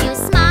began to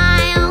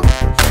smile.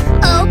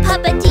 Oh,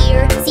 Papa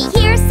dear, see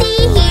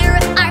here,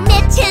 our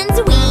mittens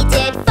we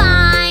did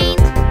find.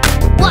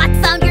 What,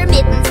 found your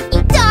mittens,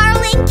 you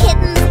darling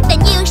kittens? Then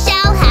you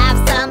shall have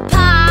some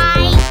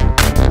pie.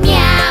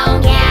 Meow,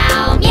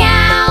 meow,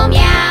 meow,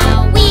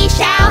 meow. We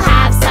shall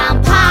have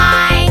some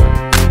pie.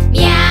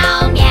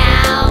 Meow,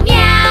 meow,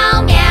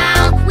 meow,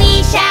 meow.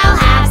 We shall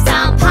have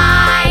some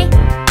pie.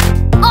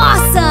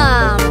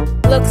 Awesome!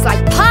 Looks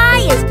like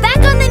pie is back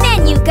on the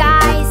menu,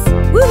 guys.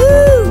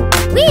 Woohoo!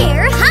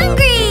 We're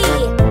hungry!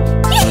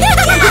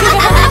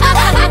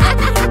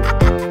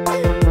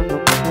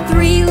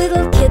 3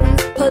 little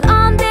kittens put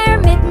on their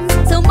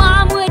mittens so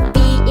Mom would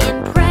be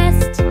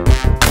impressed.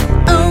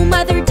 Oh,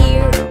 mother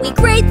dear, we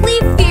greatly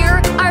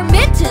fear our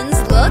mittens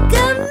look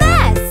a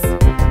mess.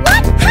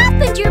 What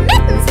happened, your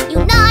mittens?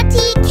 You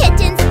naughty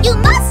kittens, you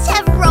must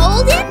have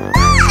rolled in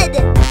mud!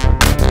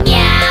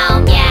 Meow,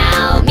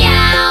 meow,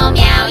 meow,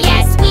 meow.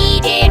 Yes, we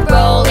did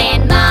roll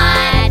in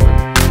mud.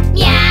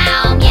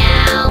 Meow,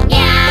 meow,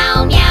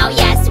 meow, meow.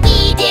 Yes,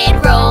 we did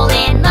roll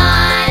in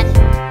mud.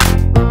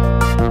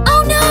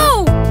 Oh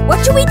no!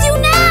 What should we do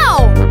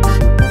now?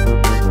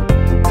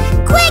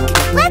 Quick,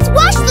 let's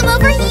wash them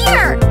over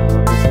here.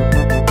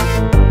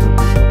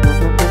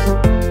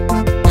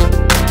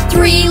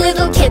 3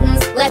 little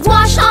kittens, let's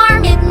wash our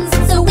mittens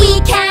so we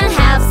can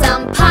have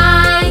some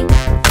pie.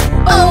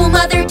 Oh,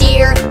 mother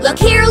dear, look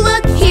here,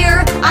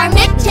 our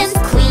mittens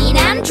clean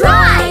and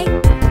dry.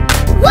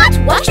 What?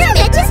 Wash your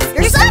mittens?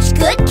 You're such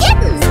good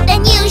kittens.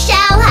 Then you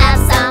shall have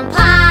some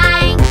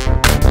pie.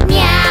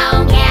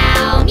 Meow,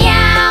 meow,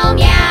 meow,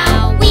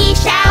 meow. We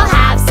shall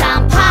have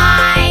some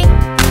pie.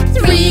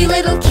 3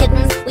 little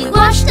kittens, we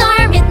washed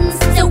our mittens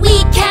so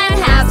we can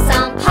have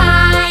some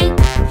pie.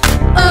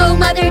 Oh,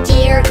 mother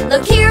dear,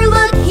 look here,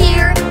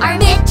 our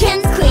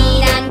mittens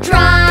clean and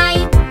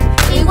dry.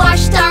 We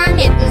washed our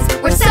mittens,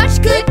 we're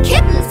such good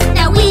kittens,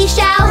 now we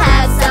shall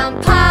have some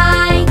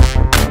pie.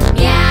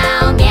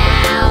 Meow,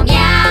 meow,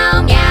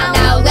 meow, meow.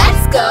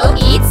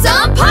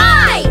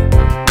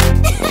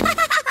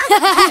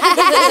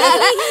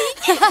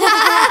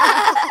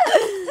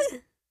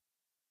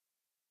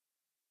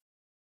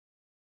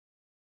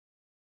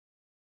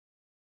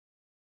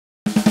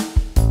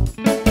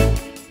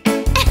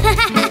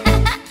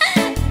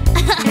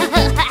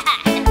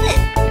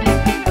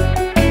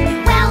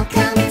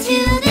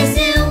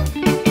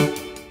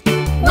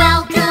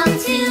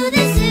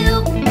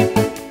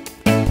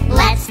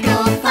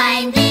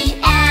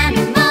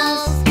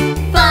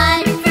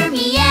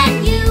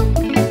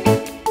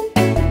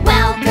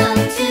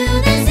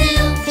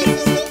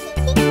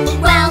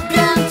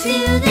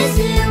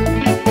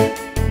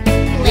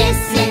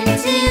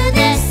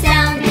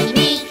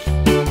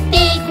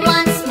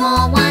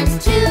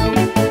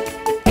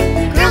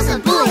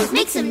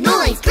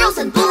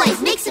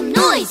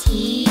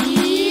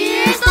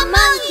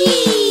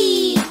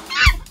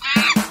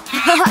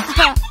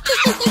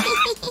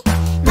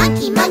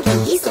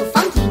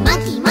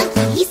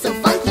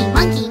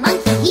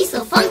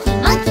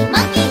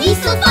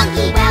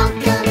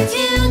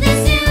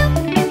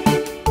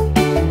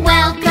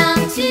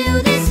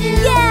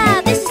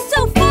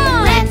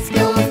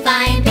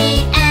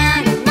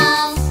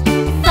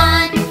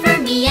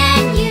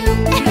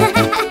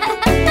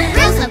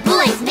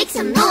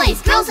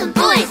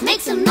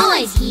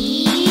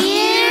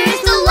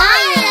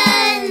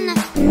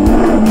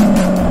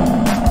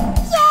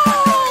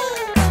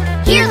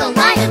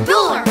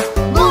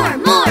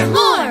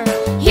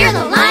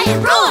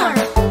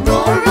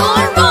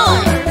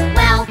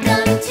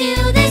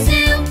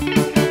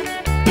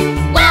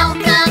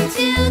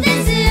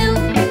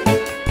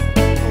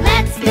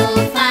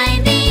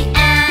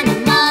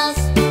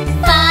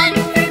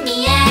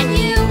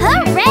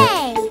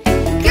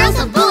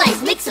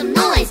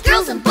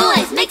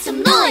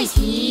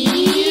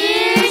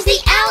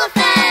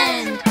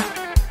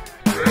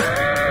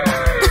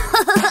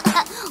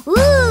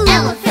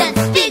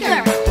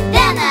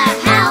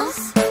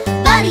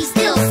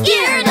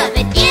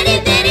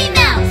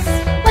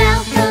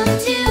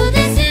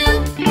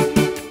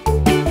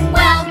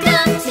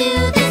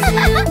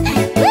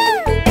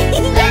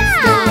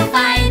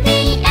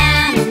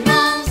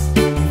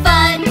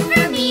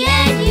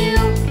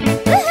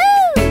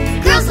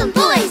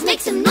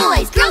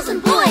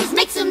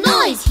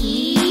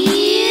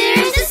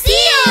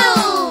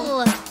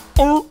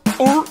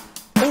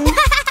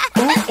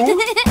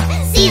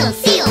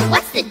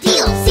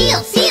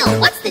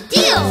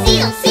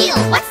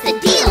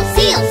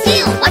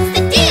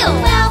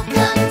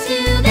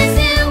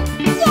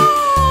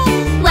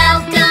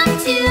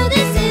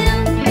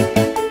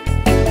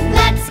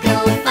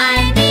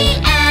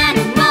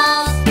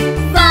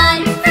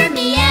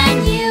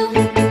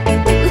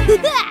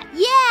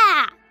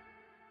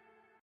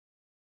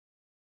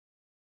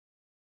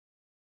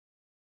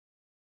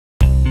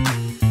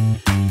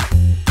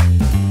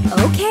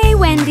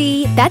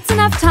 Wendy. That's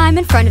enough time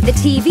in front of the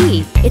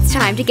TV. It's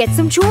time to get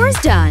some chores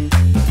done.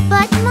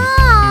 But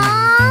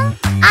Mom,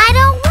 I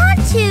don't want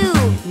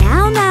to.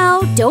 Now,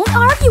 don't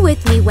argue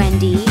with me,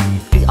 Wendy.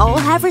 We all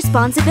have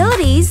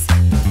responsibilities.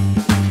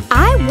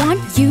 I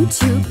want you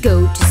to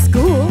go to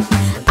school.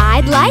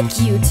 I'd like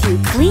you to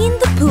clean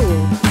the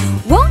pool.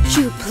 Won't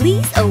you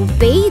please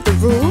obey the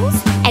rules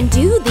and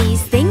do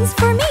these things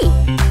for me?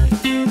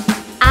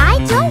 I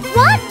don't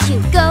want to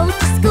go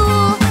to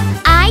school.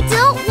 I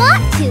don't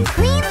want to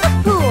clean the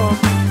pool.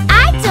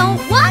 I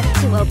don't want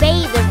to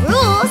obey the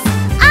rules.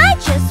 I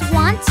just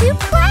want to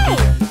play.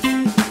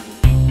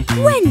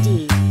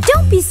 Wendy,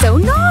 don't be so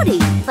naughty.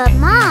 But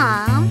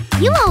Mom,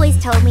 you always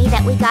told me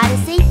that we gotta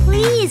say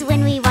please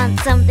when we want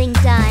something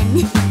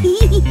done.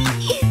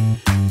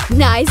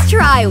 Nice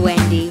try,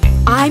 Wendy.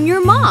 I'm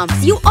your mom,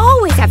 so you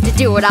always have to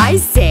do what I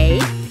say.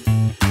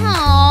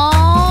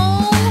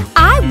 Aww.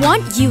 I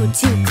want you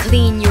to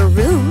clean your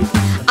room.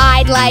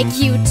 I'd like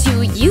you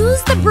to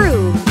use the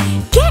broom.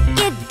 Get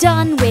it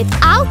done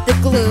without the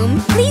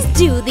gloom. Please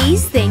do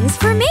these things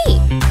for me.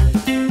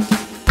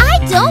 I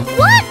don't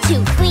want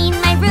to clean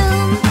my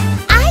room.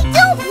 I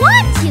don't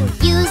want to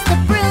use the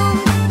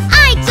broom.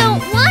 I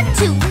don't want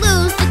to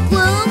lose the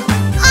gloom.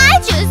 I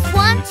just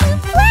want to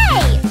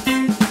play.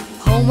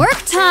 Homework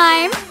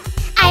time.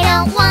 I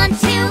don't want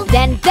to.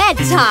 Then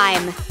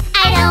bedtime.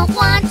 I don't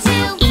want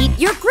to. Eat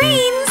your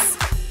greens.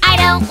 I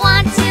don't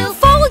want to.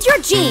 Fold your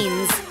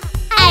jeans.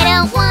 I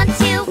don't want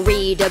to.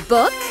 Read a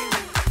book.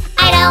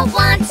 I don't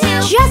want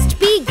to. Just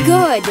be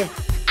good.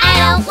 I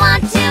don't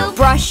want to.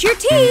 Brush your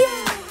teeth.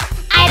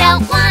 I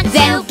don't want to.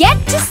 Then get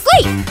to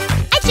sleep.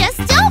 I just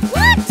don't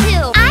want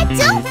to. I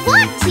don't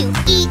want to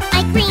eat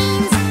my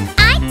greens.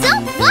 I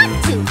don't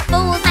want to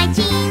fold my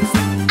jeans.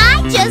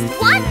 I just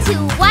want to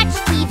watch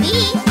TV.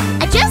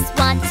 I just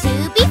want to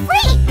be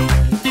free.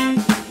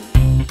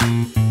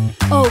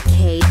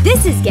 Okay,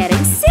 this is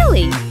getting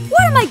silly.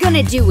 What am I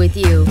gonna do with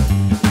you?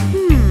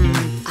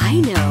 I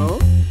know.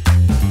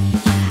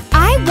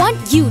 I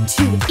want you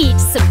to eat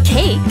some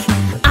cake.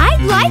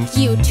 I'd like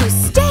you to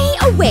stay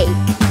awake.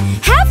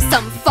 Have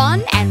some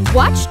fun and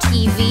watch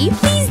TV.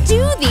 Please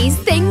do these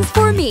things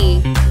for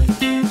me.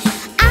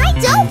 I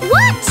don't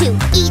want to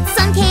eat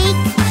some cake.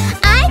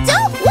 I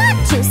don't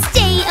want to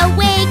stay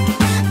awake.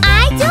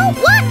 I don't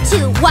want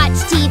to watch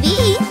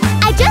TV.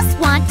 I just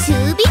want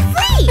to be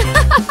free.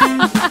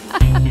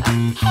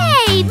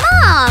 Hey,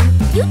 Mom,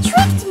 you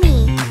tricked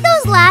me.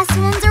 Those last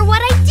ones are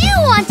what I do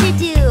want to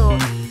do.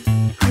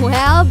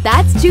 Well,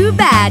 that's too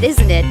bad,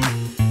 isn't it?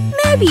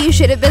 Maybe you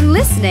should have been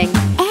listening.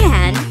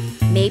 And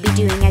maybe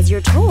doing as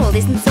you're told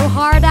isn't so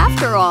hard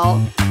after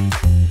all.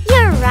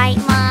 You're right,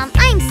 Mom.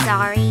 I'm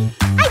sorry.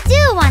 I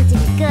do want to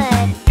be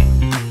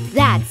good.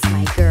 That's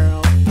my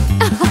girl.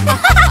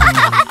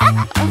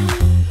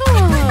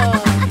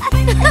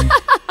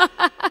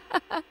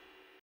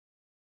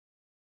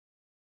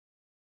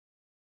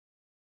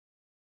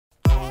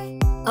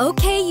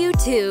 Okay, you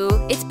two.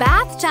 It's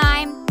bath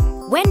time.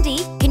 Wendy,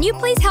 can you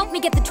please help me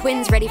get the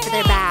twins ready for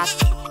their bath?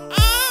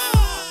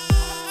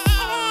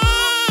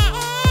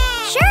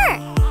 Sure.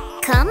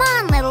 Come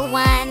on, little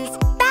ones.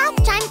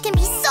 Bath time can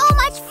be so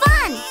much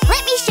fun.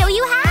 Let me show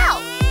you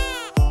how.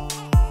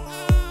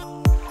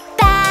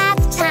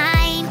 Bath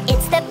time,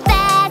 it's the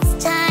best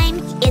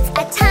time. It's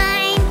a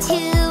time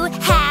to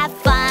have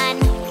fun.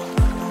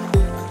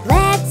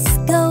 Let's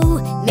go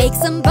make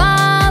some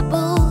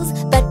bubbles,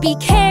 but be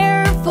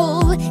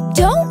careful,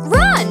 don't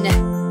run.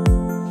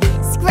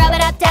 Scrub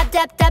it up, dub,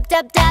 dub, dub,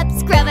 dub, dub.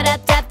 Scrub it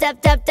up, dub,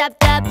 dub, dub, dub,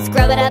 dub.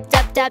 Scrub it up,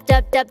 dub, dub,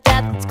 dub, dub,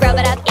 dub. Scrub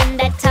it up in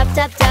that tub,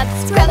 tub, tub.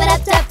 Scrub it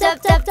up, dub,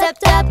 dub, dub, dub,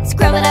 dub.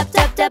 Scrub it up,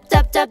 dub, dub,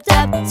 dub, dub,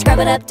 dub. Scrub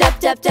it up, dub,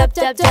 dub, dub,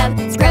 dub,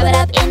 dub. Scrub it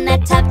up in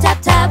that tub,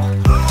 tub, tub.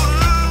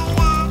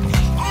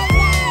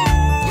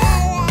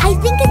 I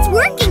think it's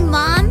working,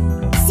 Mom.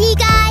 See,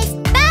 guys,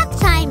 bath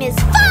time is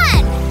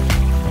fun.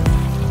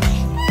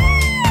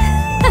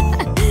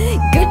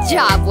 Good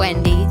job,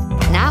 Wendy.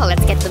 Now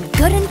let's get them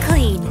good and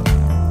clean.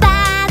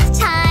 Bath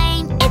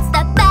time, it's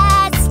the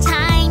best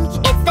time.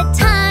 It's the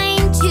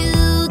time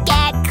to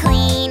get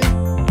clean.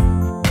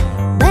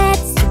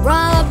 Let's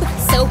rub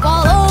soap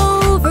all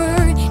over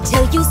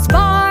till you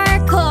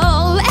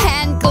sparkle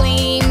and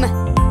gleam.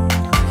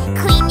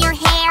 Clean your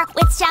hair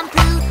with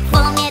shampoo,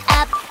 foam it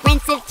up,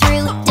 rinse it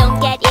through. Don't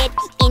get it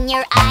in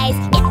your eyes,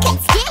 it can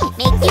sting,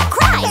 make you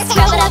cry.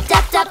 Scrub it up,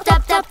 dub, dub,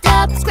 dub, dub,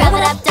 dub. Scrub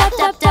it up, dub,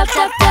 dub, dub,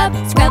 dub,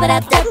 dub. Scrub it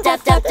up, dub,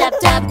 dub, dub, dub,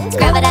 dub.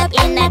 Scrub it up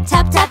in that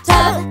tub, tub,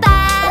 tub.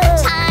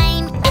 Bath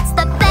time, it's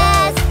the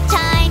best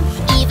time.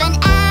 Even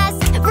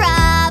ask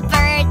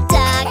Rubber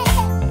Duck.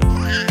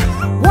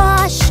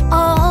 Wash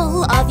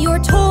all of your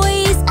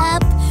toys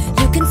up.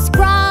 You can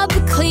scrub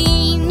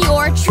clean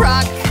your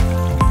truck.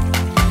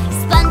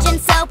 Sponge and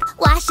soap,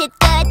 wash it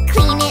good.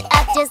 Clean it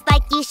up just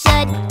like you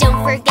should.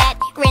 Don't forget,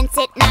 rinse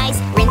it nice.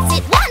 Rinse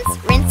it once,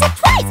 rinse it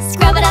twice.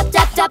 Scrub it up,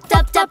 dub, dub,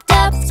 dub, dub,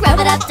 dub. Scrub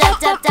it up, dub,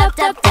 dub, dub,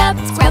 dub, dub.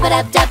 Scrub it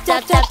up, dub,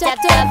 dub, dub, dub,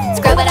 dub.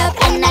 Scrub it up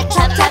in that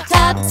tub, tub,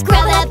 tub.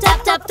 Scrub it up,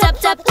 dub, dub, dub,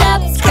 dub,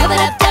 dub. Scrub it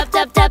up, dub, dub.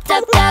 tub, tub,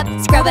 tub,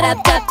 tub. Scrub it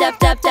up, tub, tub,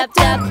 tub, tub,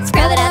 tub.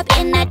 Scrub it up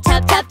in that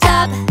tub, tub,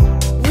 tub.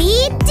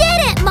 We did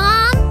it,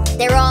 Mom!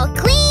 They're all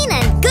clean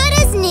and good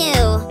as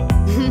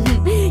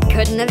new.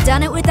 Couldn't have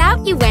done it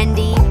without you,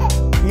 Wendy.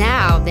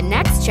 Now, the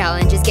next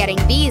challenge is getting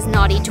these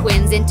naughty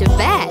twins into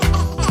bed.